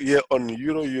said here on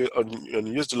Euro, on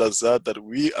US dollar ZAR, that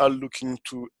we are looking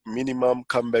to minimum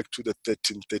come back to the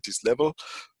 1330s level.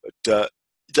 But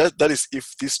that is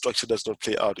if this structure does not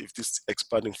play out, if this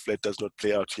expanding flat does not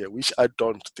play out here, which I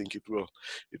don't think it will.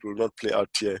 It will not play out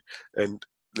here. And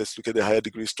let's look at the higher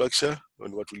degree structure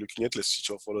and what we're looking at. Let's switch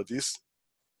off all of this.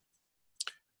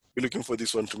 We're looking for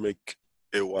this one to make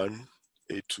A1,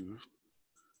 A2,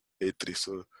 A3.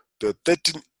 So the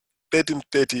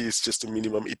 1330 is just a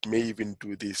minimum. It may even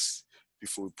do this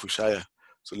before we push higher.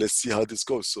 So let's see how this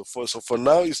goes. So for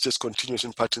now, it's just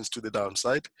continuation patterns to the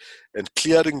downside, and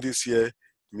clearing this here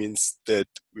means that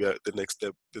we are the next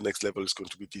step. The next level is going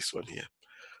to be this one here.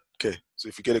 Okay. So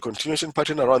if you get a continuation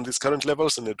pattern around these current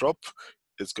levels and a drop,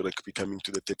 it's going to be coming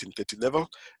to the 1330 level,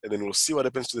 and then we'll see what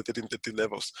happens to the 1330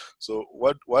 levels. So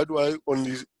why do I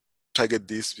only target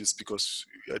this? Is because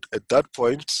at that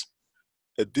point,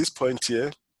 at this point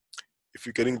here, if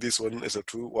you're getting this one as a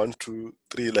 2, 1, 2,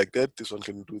 3 like that, this one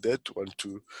can do that, 1,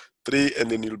 2, 3,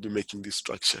 and then you'll be making this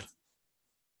structure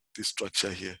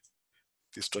here,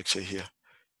 this structure here.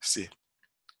 See.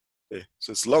 Okay.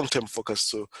 So it's long-term focus.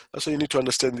 So that's why you need to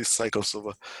understand these cycles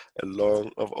over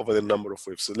over the number of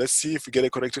waves. So let's see if we get a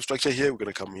corrective structure here. We're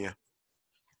going to come here.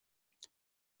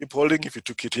 Keep holding if you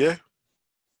took it here.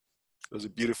 It was a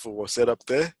beautiful setup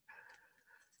there.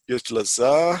 US dollar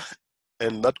ZAR.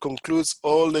 And that concludes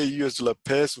all the US dollar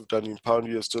pairs we've done in pound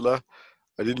US dollar.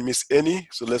 I didn't miss any.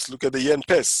 So let's look at the yen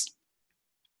pairs.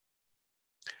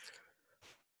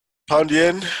 Pound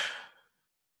yen.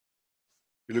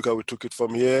 You look how we took it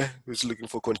from here. We're still looking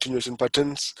for continuation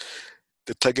patterns.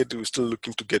 The target, we're still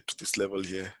looking to get to this level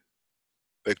here,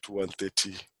 back to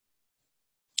 130.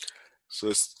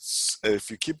 So if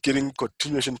you keep getting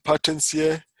continuation patterns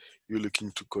here, you're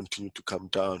looking to continue to come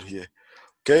down here.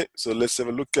 Okay, so let's have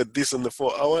a look at this on the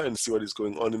 4-hour and see what is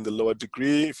going on in the lower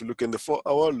degree. If you look in the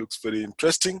 4-hour, looks very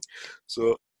interesting.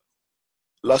 So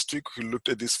last week we looked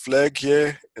at this flag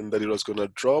here and that it was going to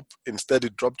drop. Instead,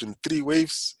 it dropped in 3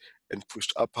 waves and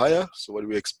pushed up higher. So what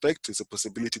we expect is a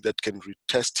possibility that can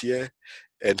retest here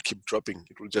and keep dropping.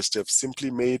 It will just have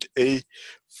simply made a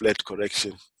flat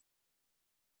correction.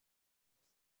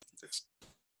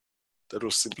 That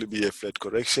will simply be a flat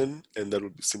correction, and that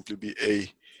will simply be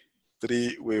a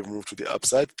 3-wave move to the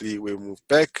upside, 3-wave move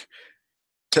back,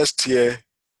 test here,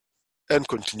 and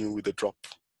continue with the drop.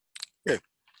 Okay.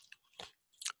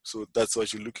 So that's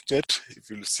what you're looking at. If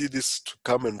you see this to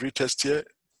come and retest here,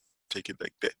 take it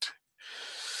like that.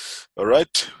 All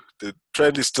right, the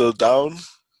trend is still down.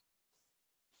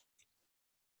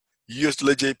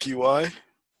 USDJPY.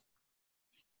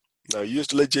 Now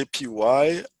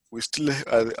USDJPY, we still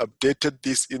updated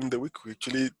this in the week.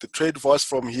 Actually, the trade was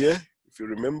from here, if you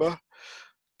remember.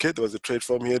 Okay, there was a trade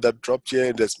from here that dropped here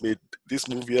and has made this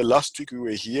move here. Last week we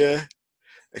were here,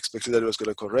 expected that it was going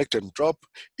to correct and drop.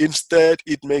 Instead,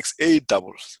 it makes a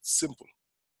double. Simple.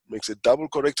 Makes a double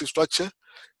corrective structure.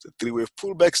 It's a 3-wave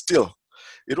pullback still.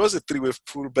 It was a 3-wave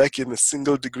pullback in a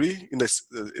single degree, in a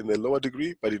lower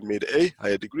degree, but it made a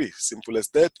higher degree. Simple as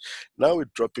that. Now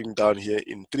we're dropping down here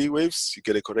in 3 waves. You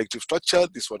get a corrective structure.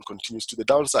 This one continues to the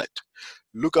downside.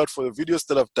 Look out for the videos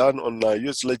that I've done on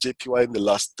USDJPY in the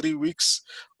last 3 weeks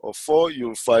or 4.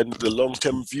 You'll find the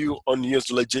long-term view on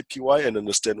USDJPY and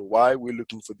understand why we're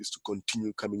looking for this to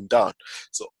continue coming down.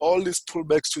 So all these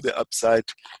pullbacks to the upside,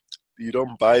 you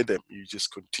don't buy them. You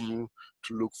just continue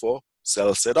to look for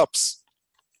sell setups.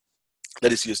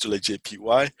 That is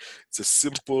USDJPY. It's a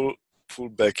simple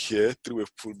pullback here,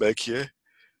 3-wave pullback here.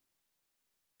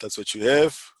 That's what you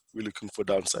have. We're looking for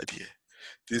downside here.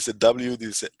 This is a W, this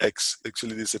is an X.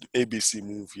 Actually, this is an ABC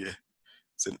move here.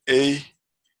 It's an A,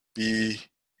 B,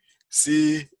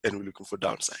 C, and we're looking for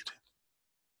downside.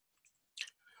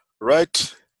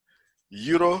 Right,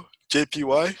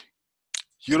 EURJPY.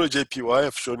 EURJPY,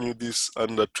 I've shown you this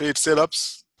under trade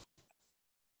setups.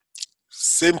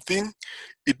 Same thing.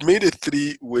 It made a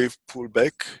 3-wave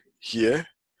pullback here.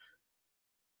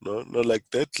 No, not like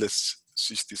that. Let's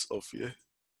switch this off here.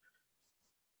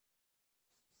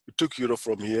 We took euro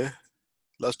from here.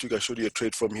 Last week I showed you a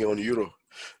trade from here on euro.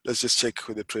 Let's just check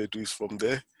where the trade is from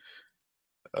there.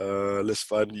 Let's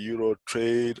find euro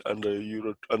trade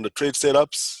under trade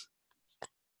setups.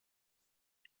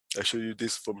 I showed you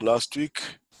this from last week.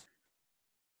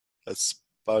 That's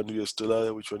pound US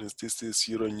dollar. Which one is this? This is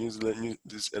euro New Zealand.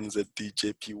 This is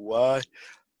NZDJPY.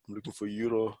 I'm looking for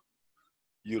euro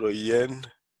yen.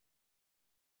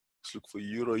 Let's look for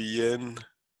euro yen.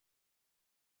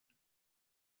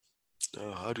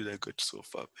 Oh, how did I get so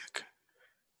far back?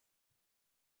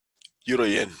 Euro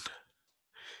yen.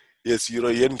 Yes, euro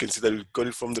yen. You can see that we got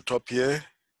it from the top here.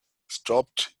 It's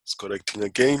dropped. It's correcting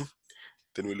again.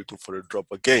 Then we're looking for a drop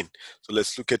again. So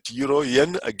let's look at euro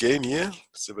yen again here.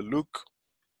 Let's have a look.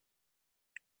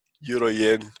 Euro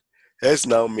yen has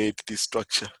now made this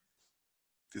structure,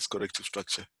 this corrective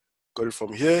structure. Got it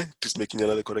from here. It is making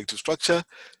another corrective structure.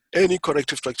 Any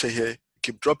corrective structure here,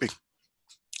 keep dropping.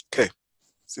 Okay,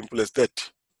 simple as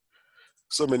that.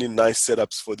 So many nice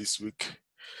setups for this week.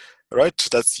 All right,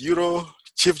 that's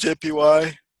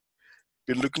EURCHF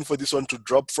been looking for this one to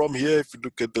drop from here. If you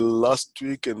look at the last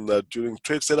week and during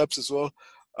trade setups as well,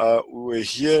 we were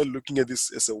here looking at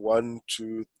this as a 1,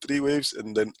 2, 3 waves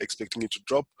and then expecting it to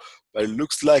drop. But it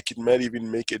looks like it might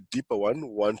even make a deeper one.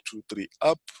 1, 2, 3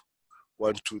 up,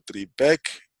 1, 2, 3 back,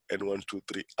 and 1, 2,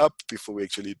 3 up before we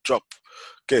actually drop.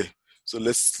 Okay, so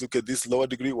let's look at this lower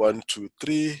degree. 1, 2,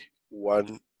 3,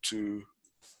 1, 2,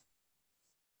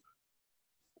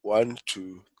 1,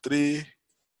 2, 3,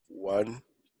 1,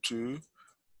 2,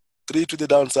 3 to the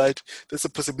downside. There's a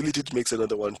possibility it makes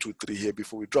another 1, 2, 3 here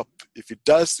before we drop. If it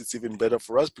does, it's even better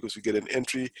for us because we get an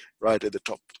entry right at the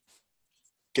top.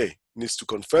 Okay, needs to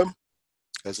confirm.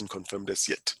 Hasn't confirmed this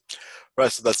yet.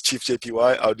 Right, so that's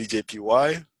CHFJPY,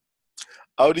 AUDJPY.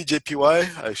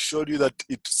 AUDJPY, I showed you that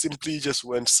it simply just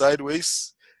went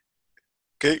sideways.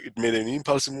 Okay, it made an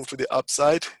impulsive move to the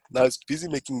upside. Now it's busy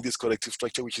making this corrective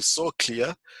structure, which is so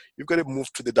clear. You've got to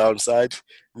move to the downside.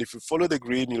 And if you follow the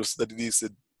green, you'll see that it is a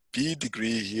B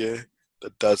degree here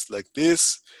that does like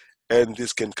this. And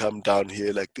this can come down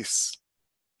here like this.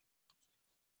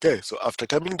 Okay, so after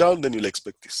coming down, then you'll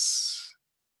expect this.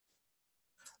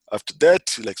 After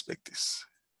that, you'll expect this.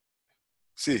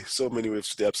 See, so many waves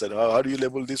to the upside. How do you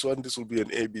label this one? This will be an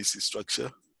ABC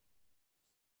structure.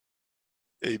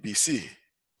 ABC.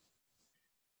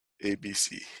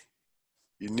 ABC.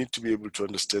 You need to be able to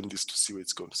understand this to see where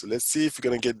it's going. So let's see if we're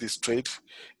going to get this trade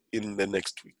in the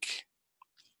next week.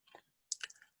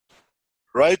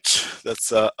 Right,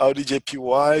 that's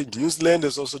AUDJPY. New Zealand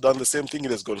has also done the same thing.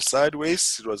 It has gone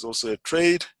sideways. It was also a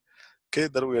trade. Okay,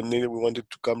 that we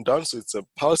wanted to come down. So it's a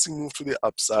pulsing move to the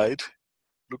upside.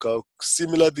 Look how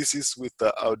similar this is with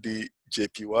the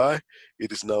AUDJPY.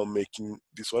 It is now making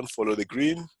this one follow the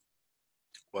green.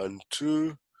 1,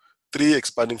 2, 3,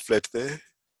 expanding flat there.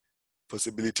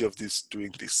 Possibility of this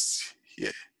doing this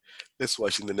here. Let's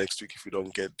watch in the next week. If we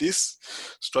don't get this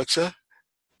structure,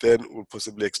 then we'll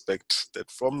possibly expect that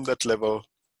from that level,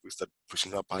 we start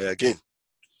pushing up higher again.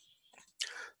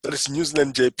 That is New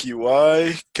Zealand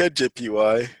JPY,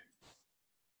 CADJPY.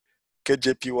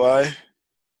 CADJPY,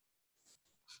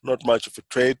 not much of a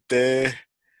trade there.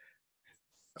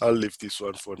 I'll leave this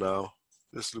one for now.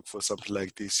 Let's look for something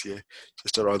like this here,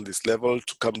 just around this level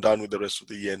to come down with the rest of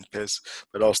the yen pairs,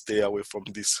 but I'll stay away from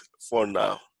this for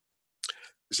now.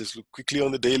 Let's just look quickly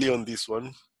on the daily on this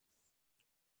one.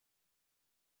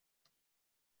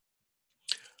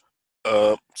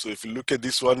 So if you look at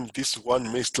this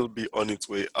one may still be on its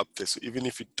way up there. So even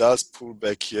if it does pull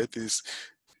back here, this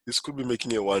could be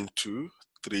making a 1, 2,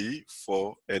 3,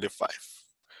 4, and a 5.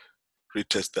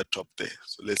 Retest that top there.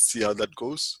 So let's see how that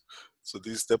goes. So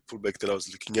this is the pullback that I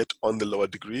was looking at on the lower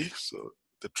degree. So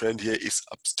the trend here is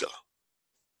up still.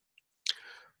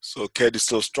 So CAD is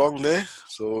still strong there.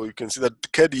 So you can see that the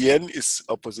CAD yen is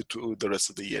opposite to the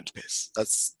rest of the yen pairs.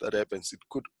 That happens. It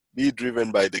could be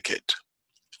driven by the CAD.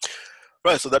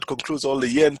 Right, so that concludes all the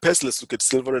yen pairs. Let's look at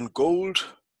silver and gold.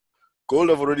 Gold,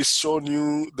 I've already shown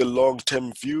you the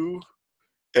long-term view,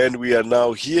 and we are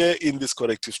now here in this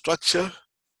corrective structure.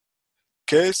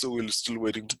 Okay, so we're still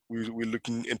waiting. We're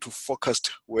looking into forecast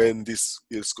when this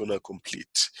is gonna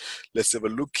complete. Let's have a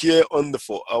look here on the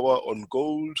 4-hour on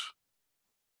gold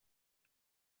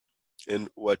and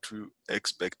what we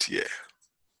expect here.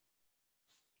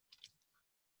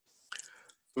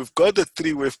 We've got the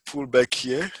 3-wave pullback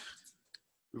here.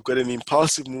 We've got an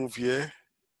impulsive move here.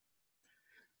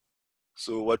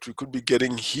 So what we could be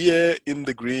getting here in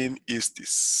the green is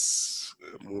this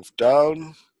move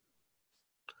down.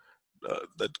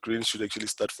 That green should actually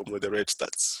start from where the red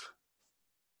starts.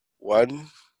 1,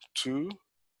 2,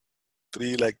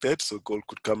 3 like that. So gold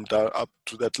could come down up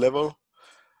to that level,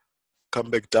 come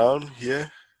back down here,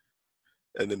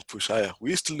 and then push higher.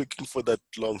 We're still looking for that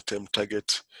long-term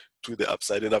target to the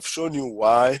upside. And I've shown you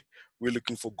why we're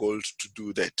looking for gold to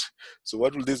do that. So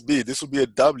what will this be? This will be a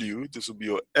W. This will be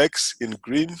your X in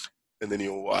green, and then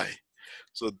your Y.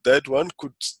 So that one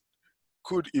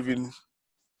could even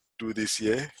do this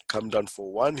here, come down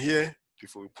for 1 here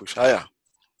before we push higher.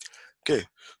 Okay,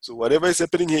 so whatever is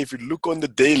happening here, if you look on the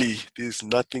daily, there's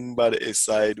nothing but a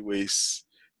sideways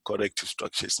corrective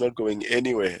structure. It's not going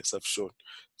anywhere, as I've shown.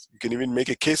 So you can even make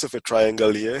a case of a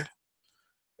triangle here,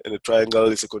 and a triangle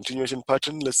is a continuation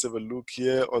pattern. Let's have a look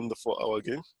here on the 4-hour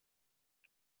again.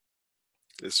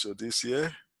 Let's show this here. You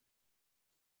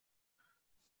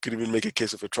can even make a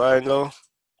case of a triangle.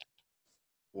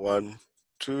 1,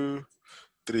 2,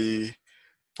 3,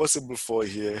 possible 4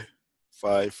 here,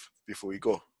 5 before we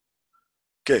go.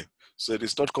 Okay, so it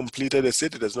is not completed as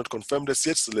yet, it has not confirmed as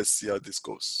yet, so let's see how this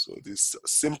goes. So this is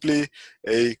simply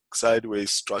a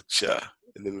sideways structure,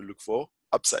 and then we look for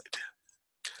upside.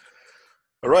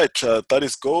 All right, that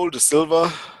is gold.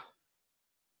 Silver,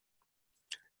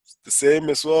 it's the same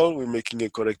as well. We're making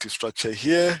a corrective structure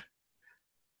here.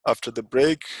 After the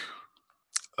break,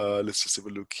 let's just have a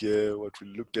look here, what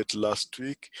we looked at last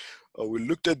week. We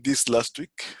looked at this last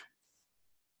week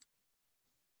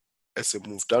as a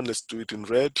move down. Let's do it in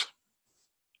red.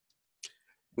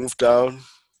 Move down,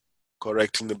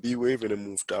 correcting the B wave, and a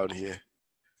move down here.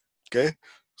 Okay,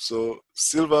 so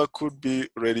silver could be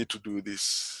ready to do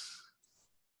this.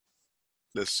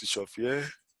 Let's switch off here.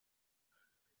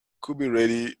 Could be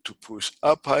ready to push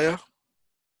up higher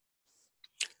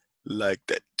like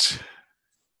that.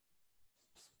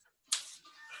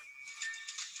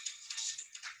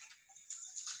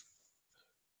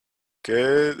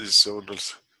 Okay, this is so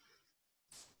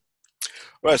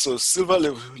right. So silver,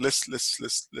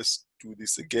 let's do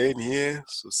this again here.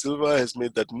 So silver has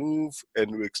made that move,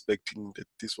 and we're expecting that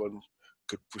this one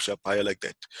could push up higher like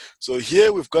that. So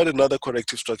here we've got another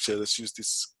corrective structure. Let's use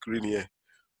this green here.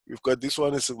 We've got this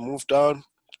one as a move down,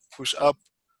 push up,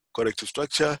 corrective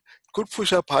structure. Could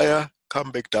push up higher,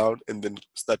 come back down, and then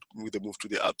start with a move to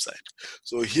the upside.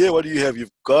 So here, what do you have?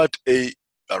 You've got a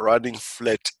running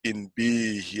flat in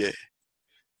B here.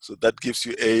 So that gives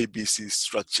you A, B, C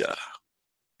structure.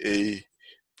 A,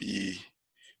 B,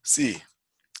 C.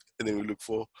 And then we look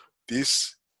for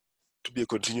this to be a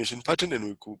continuation pattern, and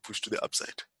we could push to the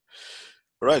upside.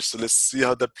 All right, so let's see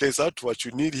how that plays out. What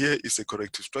you need here is a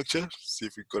corrective structure. See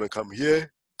if we're gonna come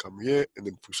here, come here, and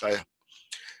then push higher.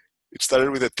 It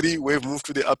started with a 3-wave move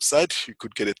to the upside. You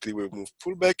could get a 3-wave move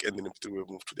pullback and then a 3-wave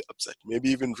move to the upside. Maybe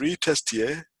even retest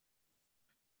here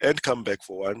and come back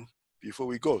for one before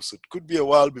we go. So it could be a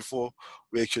while before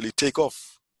we actually take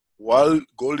off. While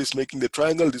gold is making the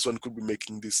triangle, this one could be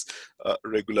making this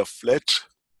regular flat.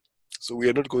 So we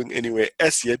are not going anywhere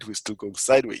as yet. We're still going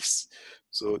sideways.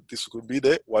 So this could be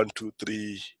the 1, 2,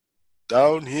 3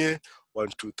 down here. 1,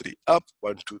 2, 3 up,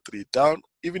 1, 2, 3 down.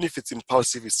 Even if it's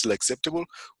impulsive, it's still acceptable.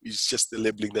 It's just the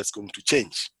labeling that's going to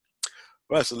change.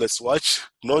 All right, so let's watch.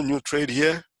 No new trade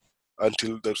here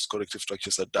until those corrective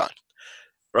structures are done.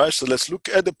 All right, so let's look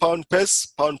at the pound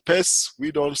pairs. Pound pairs,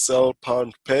 we don't sell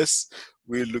pound pairs.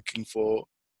 We're looking for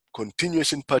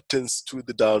continuation patterns to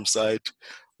the downside.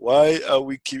 Why do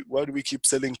we keep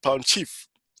selling pound chief?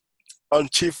 Pound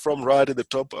chief from right at the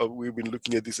top, we've been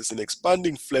looking at this as an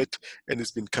expanding flat and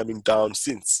it's been coming down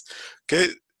since. Okay,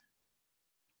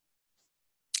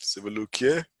 let's have a look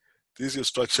here. This is your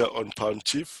structure on pound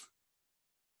chief.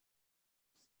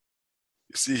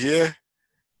 You see here,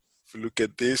 if you look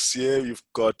at this here, you've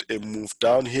got a move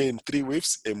down here in 3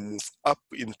 waves, a move up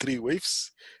in 3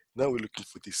 waves. Now we're looking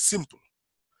for this simple.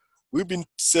 We've been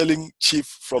selling chief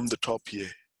from the top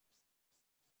here.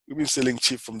 We've been selling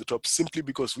chief from the top simply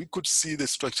because we could see the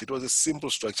structure. It was a simple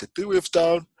structure. 3 waves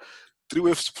down, 3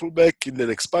 waves pullback in an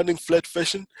expanding flat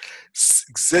fashion. It's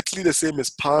exactly the same as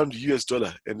pound US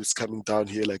dollar, and it's coming down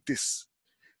here like this.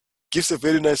 Gives a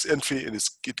very nice entry and it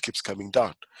keeps coming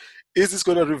down. Is this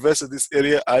going to reverse at this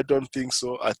area? I don't think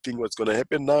so. I think what's going to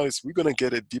happen now is we're going to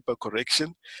get a deeper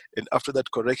correction, and after that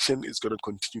correction, it's going to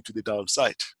continue to the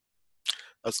downside.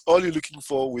 That's all you're looking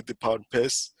for with the pound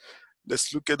pairs.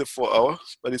 Let's look at the 4 hour,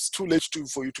 but it's too late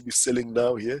for you to be selling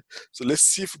now here. So let's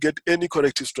see if we get any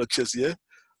corrective structures here.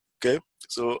 Okay,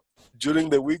 so during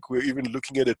the week, we're even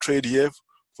looking at a trade here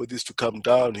for this to come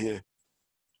down here.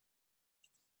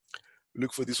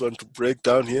 Look for this one to break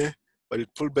down here, but it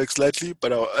pulled back slightly,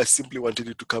 but I simply wanted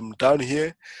it to come down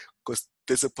here because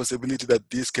there's a possibility that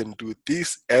this can do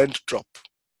this and drop.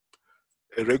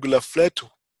 A regular flat,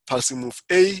 pulsing move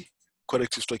A,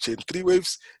 corrective structure in 3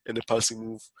 waves, and a pulsing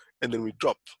move, and then we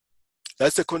drop.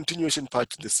 That's a continuation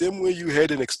pattern. The same way you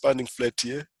had an expanding flat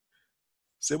here,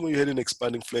 same way you had an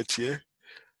expanding flat here,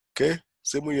 okay?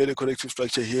 Same way you had a corrective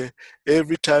structure here.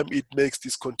 Every time it makes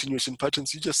these continuation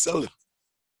patterns, you just sell them.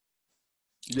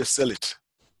 You just sell it.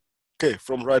 Okay,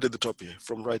 from right at the top here,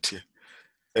 from right here.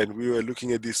 And we were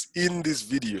looking at this in these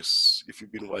videos, if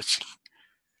you've been watching.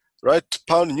 Right,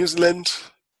 pound New Zealand,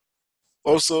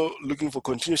 also looking for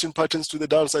continuation patterns to the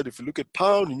downside. If you look at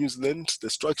pound New Zealand, the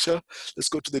structure, let's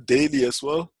go to the daily as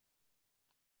well.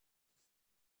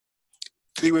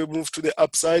 3-way move to the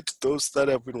upside. Those that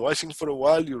have been watching for a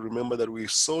while, you remember that we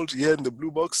sold here in the blue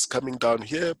box, coming down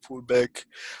here, pull back.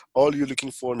 All you're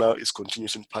looking for now is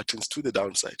continuation patterns to the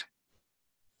downside.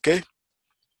 Okay?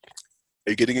 Are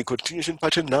you getting a continuation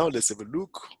pattern now? Let's have a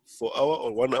look. 4 hour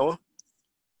or 1 hour.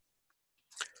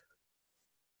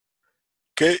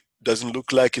 Okay, doesn't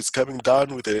look like it's coming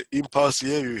down with an impulse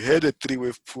here. You had a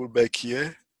 3-wave pullback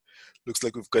here. Looks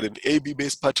like we've got an AB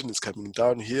based pattern. It's coming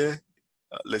down here.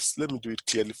 Let me do it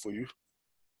clearly for you.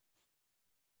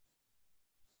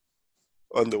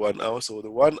 On the 1 hour. So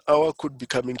the 1 hour could be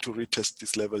coming to retest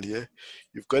this level here.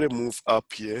 You've got a move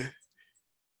up here.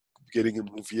 Getting a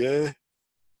move here.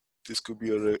 This could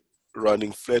be a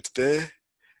running flat there.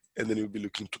 And then you'll be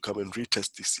looking to come and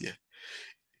retest this here.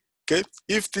 Okay,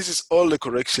 if this is all a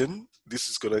correction, this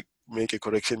is going to make a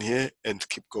correction here and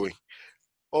keep going.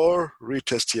 Or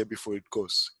retest here before it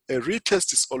goes. A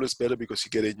retest is always better because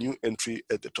you get a new entry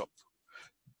at the top.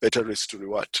 Better risk to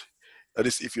reward. That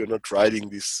is if you're not riding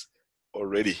this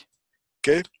already.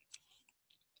 Okay,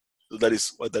 so that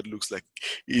is what that looks like.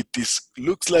 It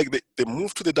looks like the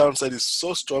move to the downside is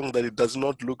so strong that it does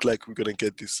not look like we're going to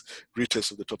get this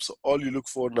retest at the top. So all you look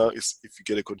for now is if you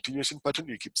get a continuation pattern,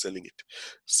 you keep selling it.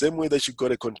 Same way that you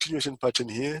got a continuation pattern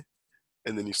here,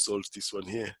 and then you sold this one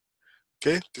here.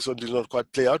 Okay, this one did not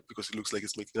quite play out because it looks like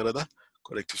it's making another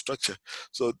corrective structure.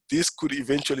 So this could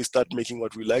eventually start making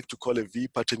what we like to call a V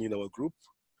pattern in our group.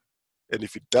 And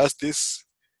if it does this,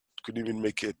 it could even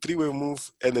make a 3-way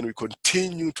move, and then we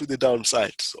continue to the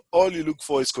downside. So all you look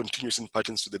for is continuation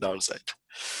patterns to the downside.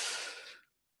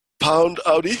 Pound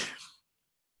Audi.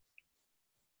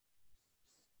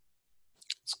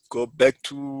 Let's go back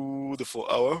to the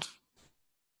 4 hour.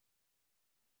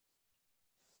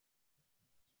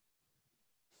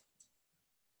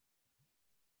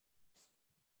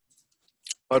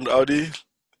 Pound Audi,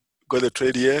 got the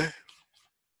trade here,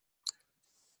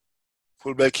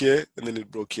 pull back here, and then it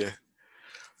broke here.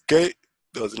 Okay,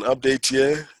 there was an update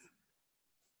here.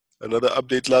 Another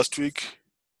update last week,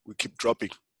 we keep dropping,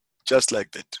 just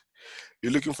like that.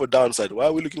 You're looking for downside. Why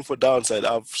are we looking for downside?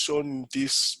 I've shown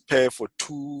this pair for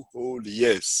 2 whole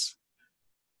years.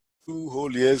 2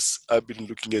 whole years I've been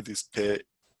looking at this pair.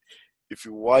 If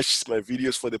you watch my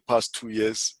videos for the past 2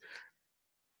 years,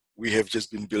 we have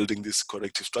just been building this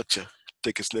corrective structure.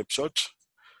 Take a snapshot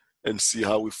and see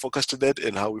how we focused that,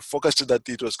 and how we focused that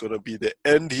it was going to be the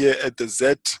end here at the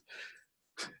Z,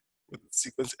 with the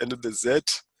sequence end of the Z.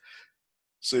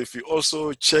 So if you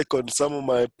also check on some of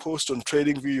my posts on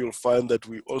TradingView, you'll find that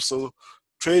we also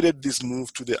traded this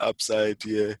move to the upside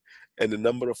here and a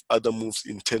number of other moves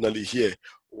internally here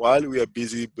while we are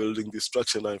busy building this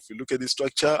structure. Now, if you look at this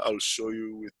structure, I'll show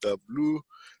you with the blue.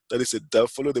 That is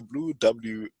follow the blue,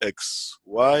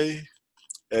 WXY,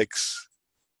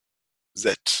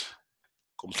 XZ.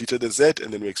 Completed the Z,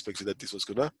 and then we expected that this was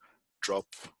gonna drop.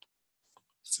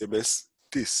 Same as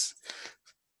this.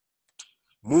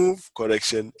 Move,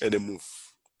 correction, and a move.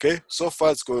 Okay, so far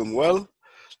it's going well.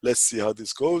 Let's see how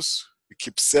this goes. We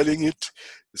keep selling it.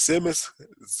 The same as,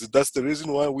 that's the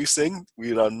reason why we're saying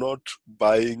we are not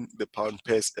buying the pound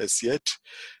pairs as yet.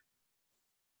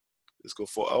 Let's go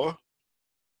 4 hour.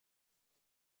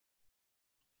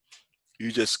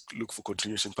 You just look for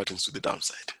continuation patterns to the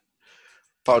downside.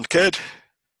 Pound CAD.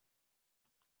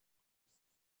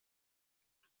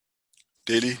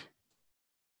 Daily.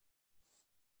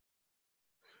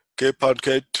 Okay, pound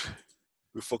CAD.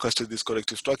 We focused on this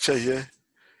corrective structure here.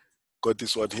 Got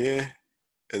this one here,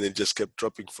 and then just kept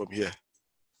dropping from here.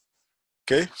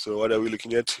 Okay, so what are we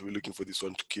looking at? We're looking for this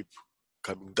one to keep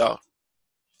coming down.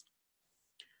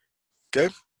 Okay.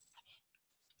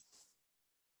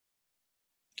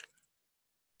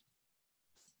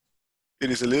 It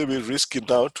is a little bit risky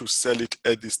now to sell it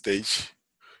at this stage.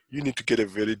 You need to get a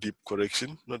very deep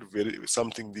correction, not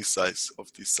something this size,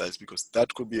 because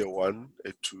that could be a 1,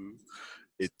 a 2,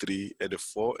 a 3, and a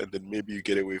 4, and then maybe you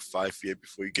get away 5 here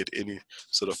before you get any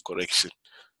sort of correction.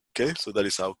 Okay, so that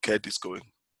is how CAD is going.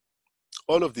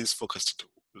 All of this focused.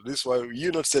 This is why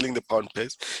you're not selling the pound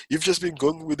pairs. You've just been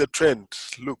going with the trend.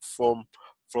 Look, from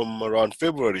around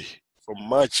February, from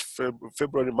March,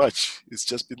 February, March, it's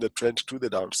just been the trend to the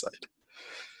downside.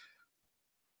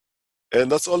 And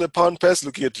that's all the pound pairs.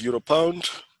 Looking at euro pound.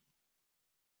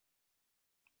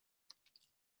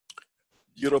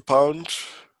 Euro pound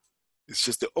is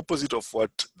just the opposite of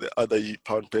what the other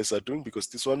pound pairs are doing, because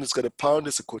this one has got a pound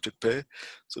as a quoted pair.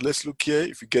 So let's look here.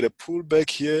 If you get a pullback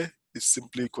here, it's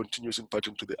simply continuation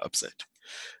pattern to the upside.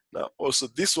 Now, also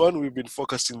this one, we've been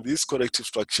focusing this corrective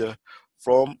structure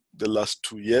from the last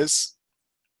 2 years.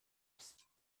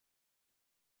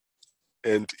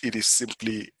 And it is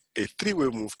simply a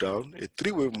 3-wave move down, a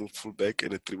 3-wave move pullback,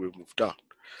 and a 3-wave move down.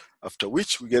 After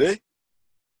which we get a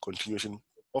continuation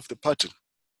of the pattern.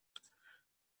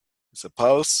 It's a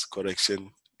pulse,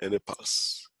 correction, and a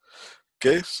pulse.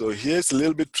 Okay, so here it's a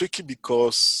little bit tricky,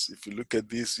 because if you look at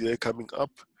this here coming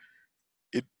up,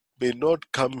 it may not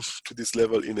come to this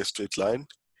level in a straight line.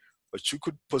 What you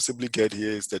could possibly get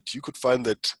here is that you could find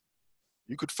that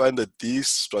this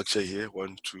structure here,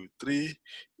 1, 2, 3,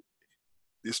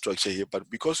 this structure here, but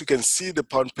because we can see the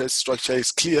pound pair structure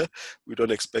is clear, we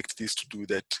don't expect this to do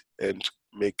that and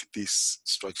make this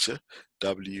structure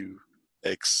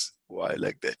WXY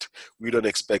like that. We don't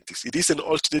expect this. It is an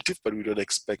alternative, but we don't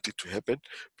expect it to happen,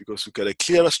 because we got a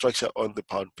clearer structure on the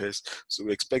pound pairs. So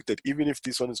we expect that even if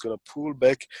this one is going to pull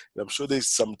back, and I'm sure there's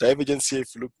some divergence here.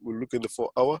 If you look, we'll look in the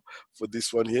 4 hour for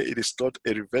this one here. It is not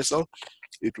a reversal.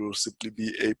 It will simply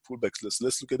be a pullback. So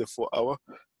let's look at the 4 hour.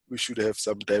 We should have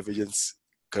some divergence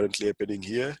currently happening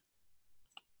here.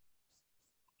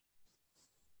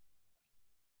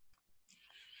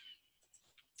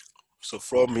 So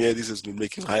from here, this has been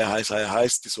making higher highs, higher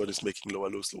highs. This one is making lower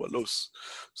lows, lower lows.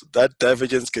 So that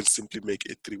divergence can simply make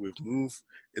a 3-wave move,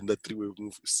 and that 3-wave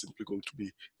move is simply going to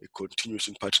be a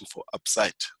continuation pattern for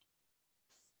upside.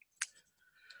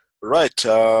 Right,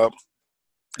 that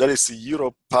is the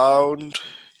euro pound.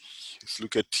 Let's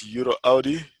look at euro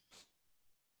AUD.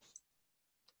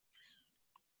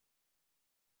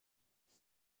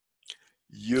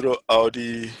 Euro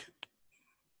AUD.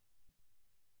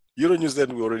 Euro New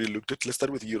Zealand, we already looked at. Let's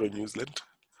start with Euro New Zealand.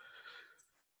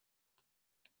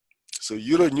 So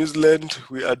Euro New Zealand,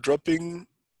 we are dropping.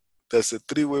 There's a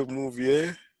 3-wave move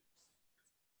here.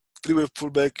 3-wave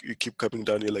pullback, you keep coming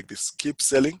down here like this. Keep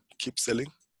selling, keep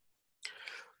selling.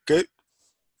 Okay.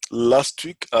 Last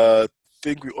week, I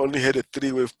think we only had a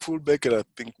 3-wave pullback, and I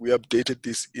think we updated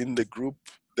this in the group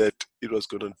that it was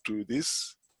going to do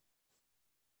this.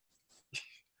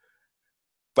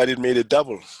 But it made a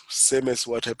double, same as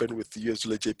what happened with the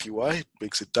USDJPY. It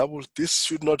makes a double. This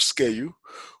should not scare you.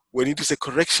 When it is a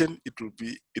correction, it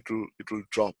will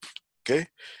drop. Okay,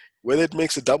 whether it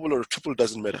makes a double or a triple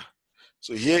doesn't matter.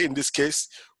 So here in this case,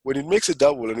 when it makes a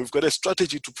double and we've got a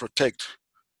strategy to protect,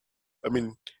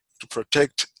 to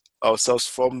protect ourselves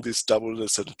from these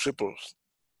doubles and triples.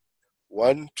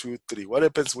 1, 2, 3. What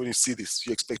happens when you see this?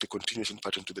 You expect a continuation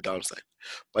pattern to the downside,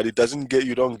 but it doesn't get.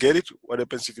 You don't get it. What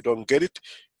happens if you don't get it?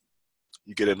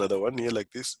 You get another one here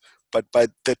like this. But by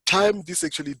the time this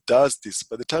actually does this,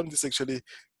 by the time this actually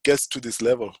gets to this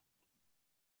level,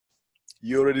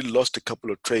 you already lost a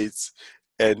couple of trades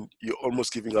and you're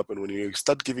almost giving up. And when you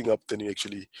start giving up, then it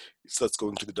starts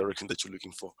going to the direction that you're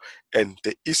looking for. And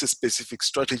there is a specific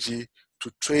strategy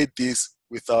to trade this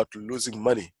without losing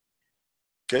money.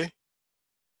 Okay?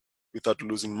 Without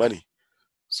losing money.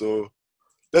 So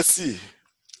let's see.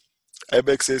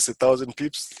 IBEX says 1,000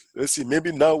 pips. Let's see.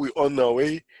 Maybe now we're on our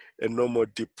way and no more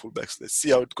deep pullbacks. Let's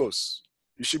see how it goes.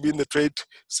 You should be in the trade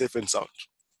safe and sound.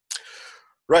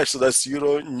 Right, so that's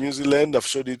Euro New Zealand. I've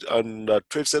showed it on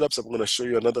trade setups. I'm going to show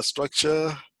you another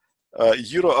structure.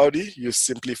 Euro Audi, you're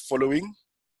simply following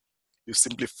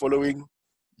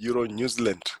Euro New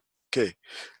Zealand. Okay.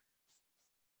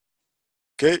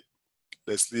 Okay,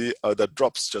 let's see how that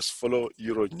drops. Just follow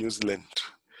Euro New Zealand.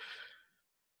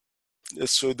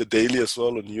 Let's show the daily as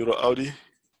well on Euro Audi.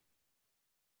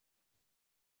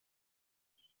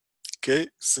 Okay,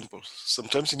 simple.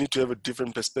 Sometimes you need to have a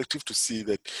different perspective to see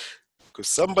that, because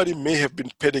somebody may have been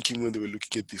panicking when they were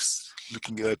looking at this,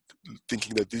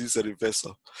 thinking that this is a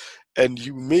reversal. And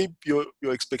your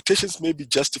expectations may be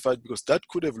justified because that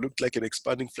could have looked like an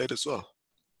expanding flat as well.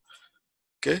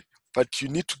 Okay, but you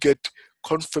need to get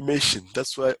confirmation.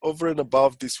 That's why over and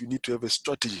above this, we need to have a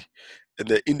strategy and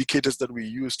the indicators that we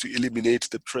use to eliminate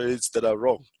the trades that are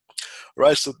wrong.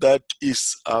 Right, so that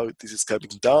is how this is coming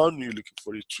down. You're looking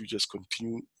for it to just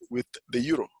continue with the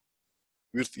euro,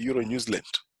 with Euro New Zealand.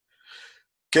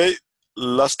 Okay,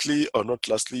 lastly, or not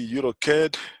lastly,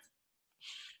 EURCHF.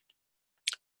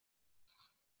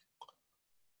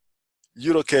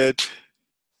 EURCHF,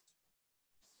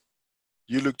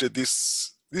 you looked at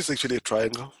this. This is actually a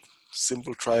triangle,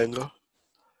 simple triangle.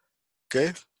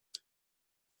 Okay.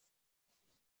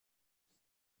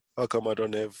 How come I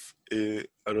don't have it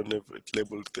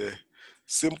labeled there?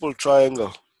 Simple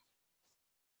triangle.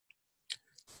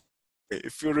 Okay.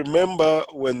 If you remember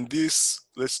when this,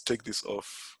 let's take this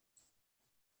off.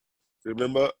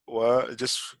 Remember,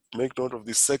 just make note of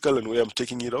this circle and where I'm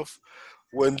taking it off.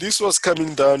 When this was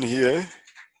coming down here,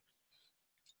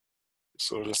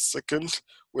 so in a second,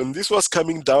 when this was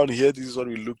coming down here, this is what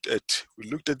we looked at. We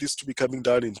looked at this to be coming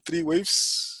down in 3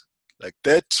 waves, like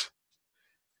that.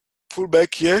 Pull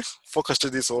back here,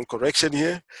 forecasted this whole correction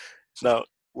here. Now,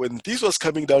 when this was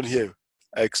coming down here,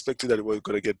 I expected that we were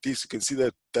going to get this. You can see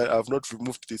that I've not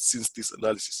removed this since this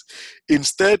analysis.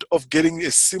 Instead of getting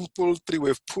a simple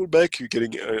 3-wave pullback, you're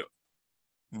getting a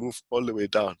move all the way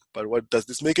down. But what does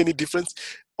this make any difference?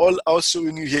 All I was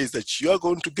showing you here is that you are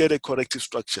going to get a corrective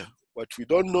structure. What we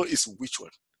don't know is which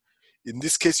one. In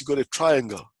this case, you got a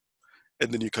triangle,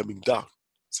 and then you're coming down.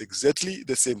 It's exactly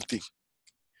the same thing.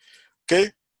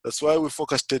 Okay, that's why we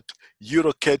forecasted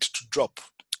EURCHF to drop.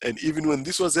 And even when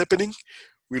this was happening,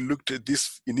 we looked at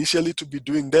this initially to be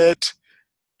doing that,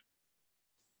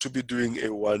 to be doing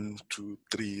a 1, 2,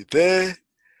 3 there,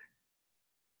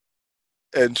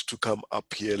 and to come up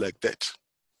here like that.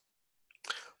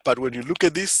 But when you look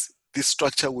at this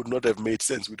structure would not have made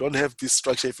sense. We don't have this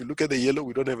structure. If you look at the yellow,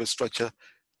 we don't have a structure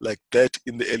like that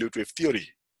in the Elliott Wave theory.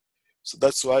 So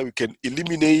that's why we can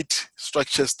eliminate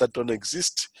structures that don't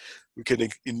exist. We can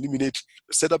eliminate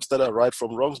setups that are right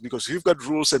from wrongs because we've got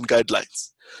rules and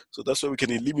guidelines. So that's why we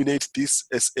can eliminate this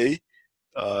as a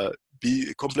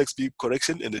complex B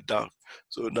correction and a down.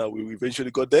 So now we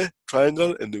eventually got there,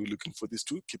 triangle, and then we're looking for this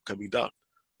to keep coming down.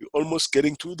 We're almost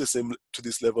getting to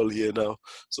this level here now.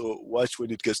 So watch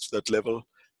when it gets to that level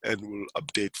and we'll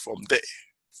update from there.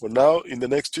 For now, in the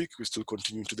next week, we still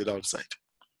continue to the downside.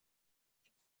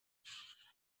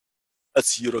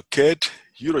 That's EURCHF,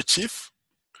 EURCHF.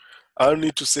 I don't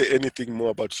need to say anything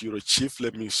more about EURCHF.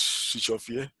 Let me switch off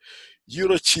here.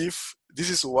 EURCHF, this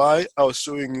is why I was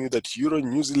showing you that Euro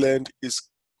New Zealand is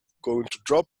going to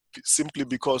drop simply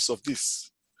because of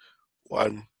this.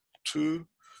 1, 2,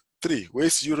 3.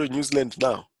 Where's Euro New Zealand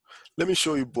now? Let me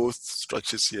show you both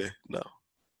structures here now.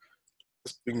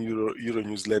 Let's bring Euro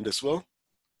New Zealand as well.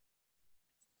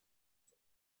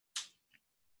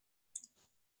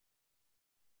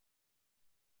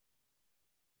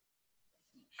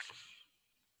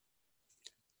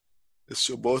 Let's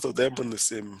show both of them on the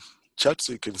same chart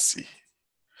so you can see.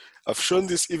 I've shown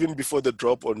this even before the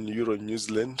drop on Euro New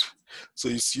Zealand. So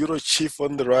it's EURCHF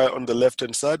on the right, on the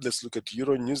left-hand side. Let's look at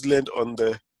Euro New Zealand on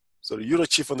the, sorry,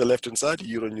 EURCHF on the left-hand side,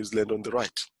 Euro New Zealand on the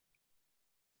right.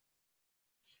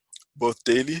 Both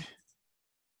daily.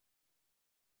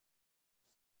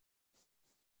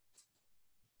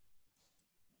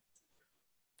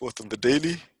 Both on the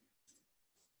daily.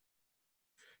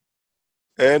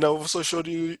 And I also showed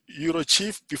you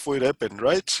EURCHF before it happened,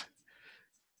 right?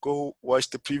 Go watch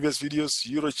the previous videos.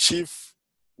 EURCHF,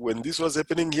 when this was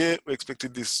happening here, we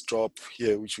expected this drop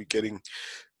here, which we're getting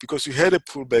because we had a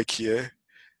pullback here.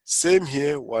 Same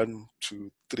here, 1,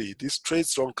 2, 3. These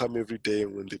trades don't come every day,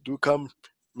 and when they do come,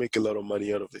 make a lot of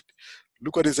money out of it.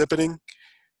 Look what is happening.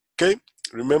 Okay,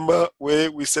 remember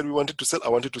where we said we wanted to sell? I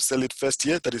wanted to sell it first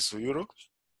here, that is for euro,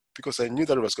 because I knew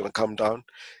that it was going to come down.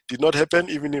 Did not happen.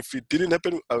 Even if it didn't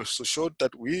happen, I also showed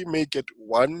that we may get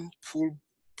one pull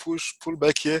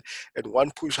back here and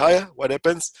one push higher. What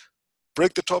happens?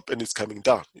 Break the top and it's coming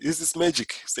down. Is this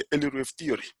magic? It's the Elliott Wave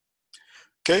theory.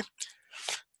 Okay,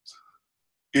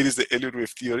 it is the Elliott Wave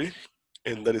theory,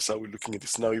 and that is how we're looking at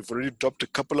this. Now we've already dropped a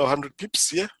couple of 100 pips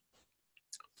here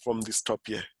from this top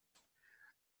here.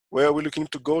 Where are we looking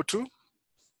to go to?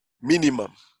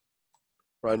 Minimum,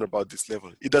 around about this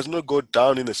level. It does not go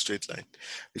down in a straight line.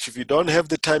 Which if you don't have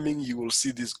the timing, you will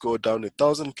see this go down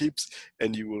 1,000 pips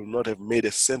and you will not have made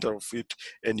a cent out of it,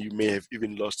 and you may have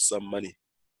even lost some money.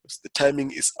 The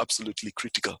timing is absolutely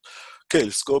critical. Okay,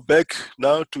 let's go back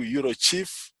now to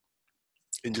EURCHF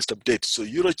and just update. So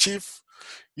EURCHF,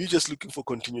 you're just looking for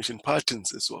continuation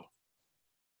patterns as well.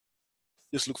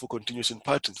 Just look for continuation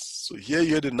patterns. So here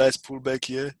you had a nice pullback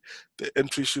here. The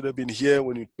entry should have been here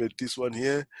when you made this one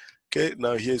here. Okay,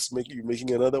 now here's you're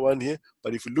making another one here.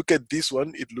 But if you look at this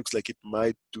one, it looks like it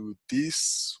might do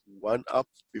this one up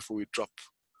before we drop.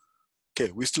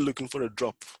 Okay, we're still looking for a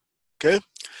drop. Okay,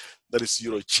 that is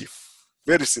EURCHF.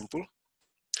 Very simple.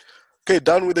 Okay,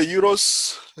 done with the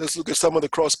euros. Let's look at some of the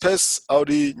cross pairs.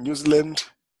 Audi New Zealand.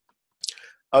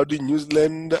 Audi New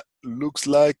Zealand looks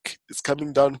like it's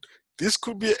coming down. This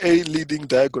could be a leading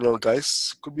diagonal,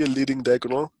 guys. Could be a leading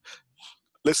diagonal.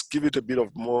 Let's give it a bit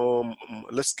of more,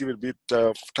 let's give it a bit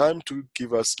of time to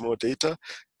give us more data.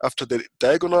 After the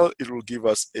diagonal, it will give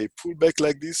us a pullback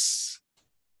like this.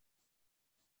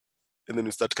 And then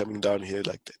we start coming down here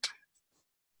like that.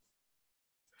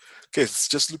 Okay, let's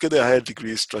just look at the higher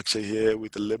degree structure here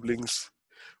with the labelings.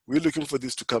 We're looking for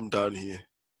this to come down here.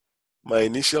 My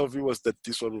initial view was that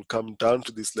this one will come down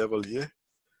to this level here.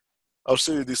 I'll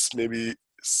show you this maybe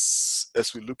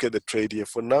as we look at the trade here.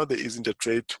 For now, there isn't a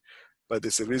trade, but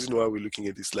there's a reason why we're looking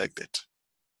at this like that.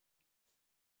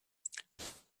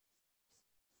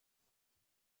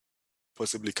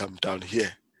 Possibly come down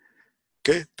here.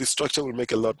 Okay, this structure will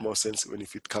make a lot more sense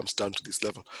if it comes down to this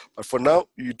level. But for now,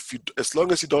 as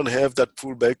long as you don't have that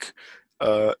pullback,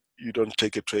 you don't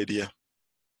take a trade here.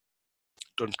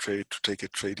 Don't trade to take a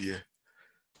trade here.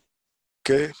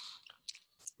 Okay,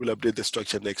 we'll update the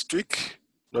structure next week.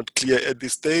 Not clear at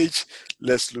this stage.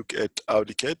 Let's look at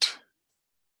AUDCAD.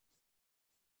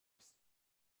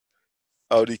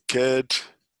 AUDCAD,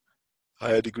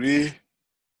 higher degree.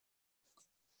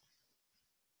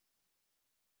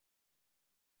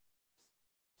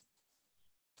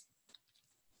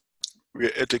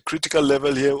 We're at a critical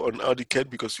level here on AUDCAD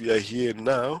because we are here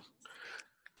now.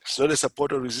 It's not a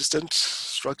support or resistance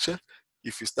structure.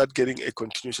 If you start getting a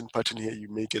continuation pattern here, you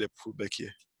may get a pullback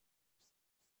here.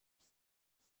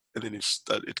 And then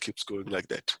it keeps going like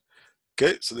that.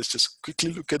 Okay, so let's just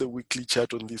quickly look at the weekly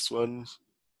chart on this one.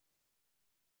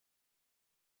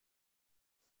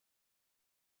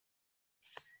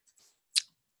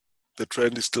 The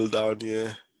trend is still down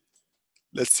here.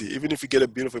 Let's see, even if you get a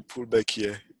bit of a pullback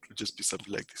here, it will just be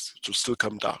something like this. It will still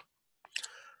come down.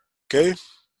 Okay,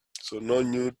 so no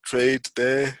new trade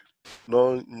there,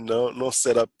 no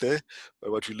setup there.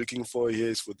 But what we're looking for here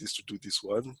is for this to do this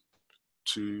 1,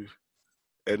 2,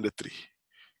 and a 3.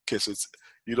 Okay, so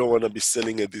you don't want to be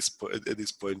selling at this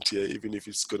point here, even if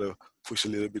it's gonna push a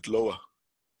little bit lower.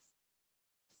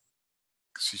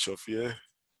 Switch off here.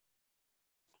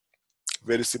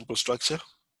 Very simple structure.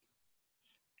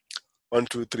 1,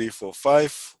 2, 3, 4,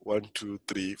 5. 1, 2,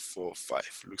 3, 4,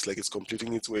 5. Looks like it's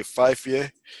completing its way 5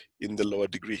 here in the lower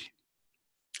degree.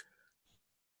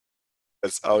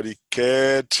 That's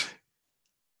AUDCAD.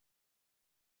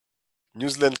 New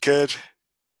Zealand CAD.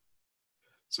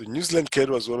 So New Zealand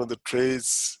CAD was one of the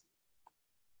trades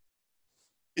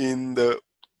in the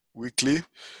weekly.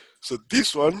 So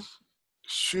this one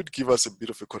should give us a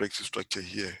bit of a corrective structure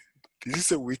here. This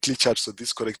is a weekly chart, so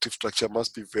this corrective structure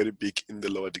must be very big in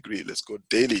the lower degree. Let's go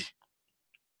daily.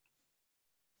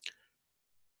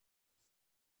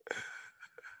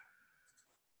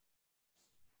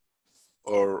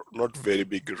 or not very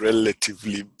big,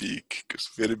 relatively big, because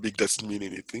very big doesn't mean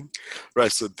anything.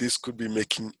 Right, so this could be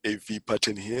making a V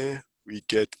pattern here. We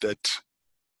get that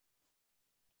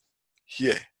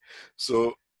here.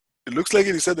 So it looks like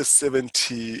it is at a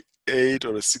 78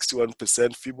 or a 61%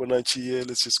 Fibonacci here.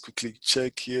 Let's just quickly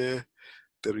check here,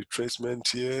 the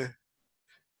retracement here.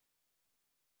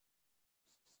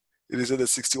 It is at a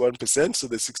 61%, so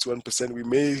the 61%, we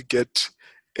may get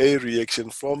a reaction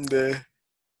from there,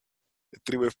 a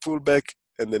three-wave pullback,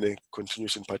 and then a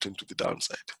continuation pattern to the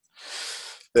downside.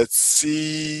 Let's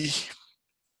see.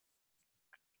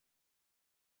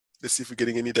 Let's see if we're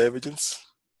getting any divergence.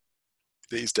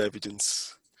 There is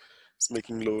divergence. It's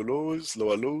making lower lows,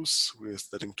 lower lows. We're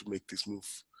starting to make this move.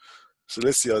 So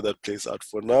let's see how that plays out.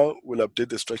 For now, we'll update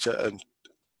the structure and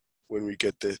when we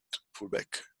get that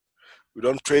pullback. We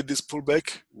don't trade this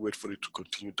pullback, we wait for it to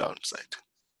continue downside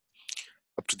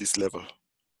up to this level.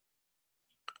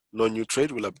 No new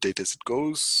trade, we'll update as it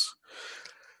goes.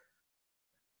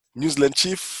 New Zealand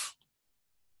Chief.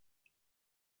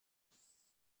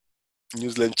 New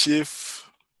Zealand Chief.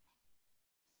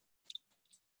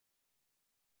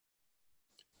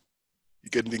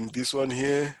 You're getting this one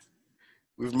here.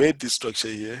 We've made this structure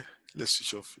here. Let's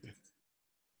switch off here.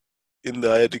 In the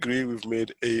higher degree, we've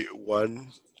made a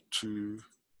 1, 2,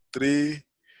 3.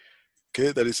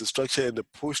 Okay, that is a structure and a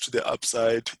push to the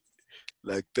upside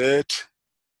like that.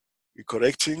 We're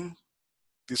correcting.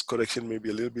 This correction may be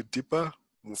a little bit deeper,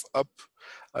 move up.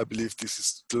 I believe this is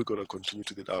still going to continue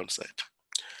to the downside.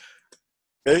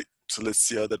 Okay, so let's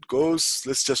see how that goes.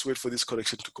 Let's just wait for this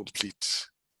correction to complete.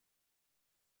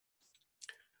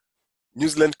 New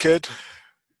Zealand CAD,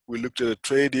 we looked at a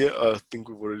trade here. I think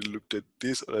we've already looked at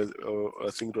this. I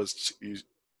think it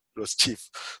was Chief.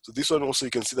 So this one also,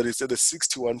 you can see that it's at a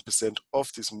 61%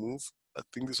 of this move. I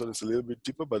think this one is a little bit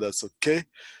deeper, but that's okay.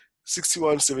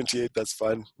 61.78, that's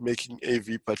fine. Making a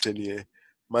V pattern here,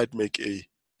 might make a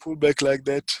pullback like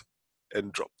that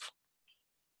and drop.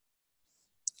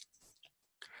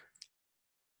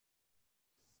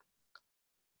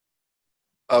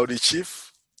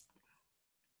 AUDJPY.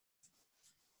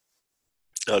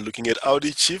 Looking at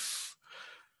AUDJPY,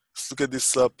 let's look at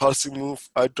this pulsing move.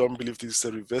 I don't believe this is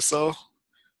a reversal.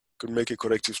 Could make a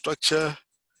corrective structure,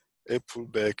 a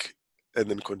pullback, and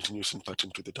then continuation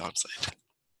pattern to the downside.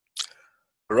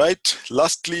 All right,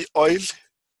 lastly, oil.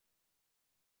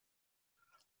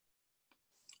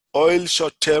 Oil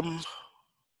short term,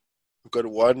 we've got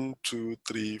 1, 2,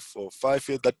 3, 4, 5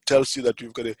 here. That tells you that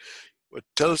you've got a, what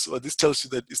this tells you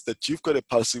that is that you've got a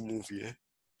pulsing move here.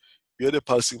 You had a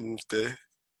pulsing move there.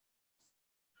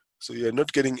 So you're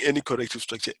not getting any corrective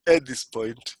structure at this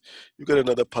point. You've got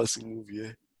another pulsing move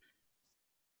here.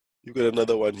 You've got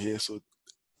another one here. So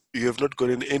you have not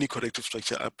gotten any corrective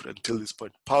structure up until this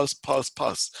point. Pulse, pulse,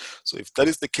 pulse. So if that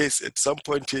is the case, at some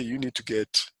point here, you need to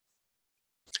get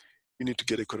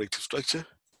a corrective structure.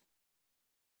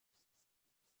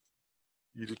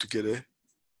 You need to get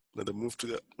another move to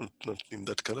the, not in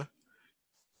that color.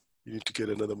 You need to get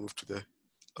another move to the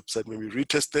upside, maybe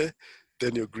retest there.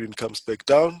 Then your green comes back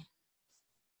down.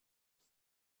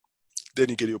 Then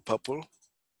you get your purple.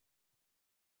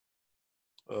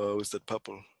 What's that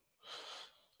purple?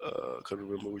 I can't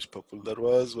remember which purple that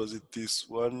was. Was it this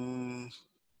one?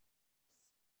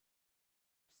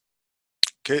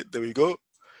 Okay, there we go.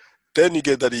 Then you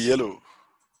get that yellow.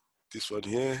 This one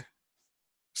here.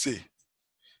 See.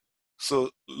 So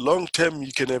long term,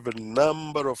 you can have a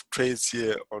number of trades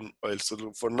here on oil.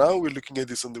 So for now, we're looking at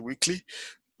this on the weekly.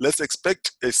 Let's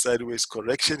expect a sideways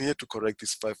correction here to correct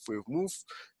this 5-wave move.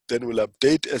 Then we'll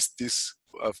update as this,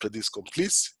 after this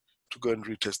completes, to go and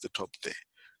retest the top there.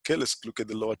 Okay, let's look at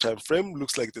the lower time frame.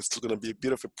 Looks like there's still going to be a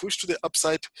bit of a push to the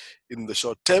upside in the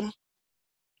short term.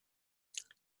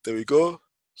 There we go.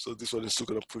 So this one is still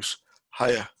going to push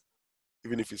higher,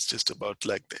 even if it's just about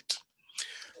like that.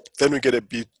 Then we get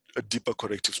a deeper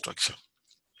corrective structure.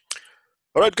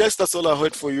 All right, guys, that's all I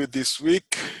heard for you this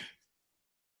week.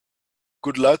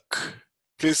 Good luck.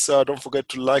 Please don't forget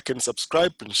to like and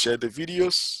subscribe and share the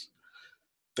videos.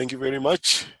 Thank you very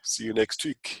much. See you next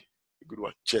week. Good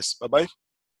one. Cheers. Bye-bye.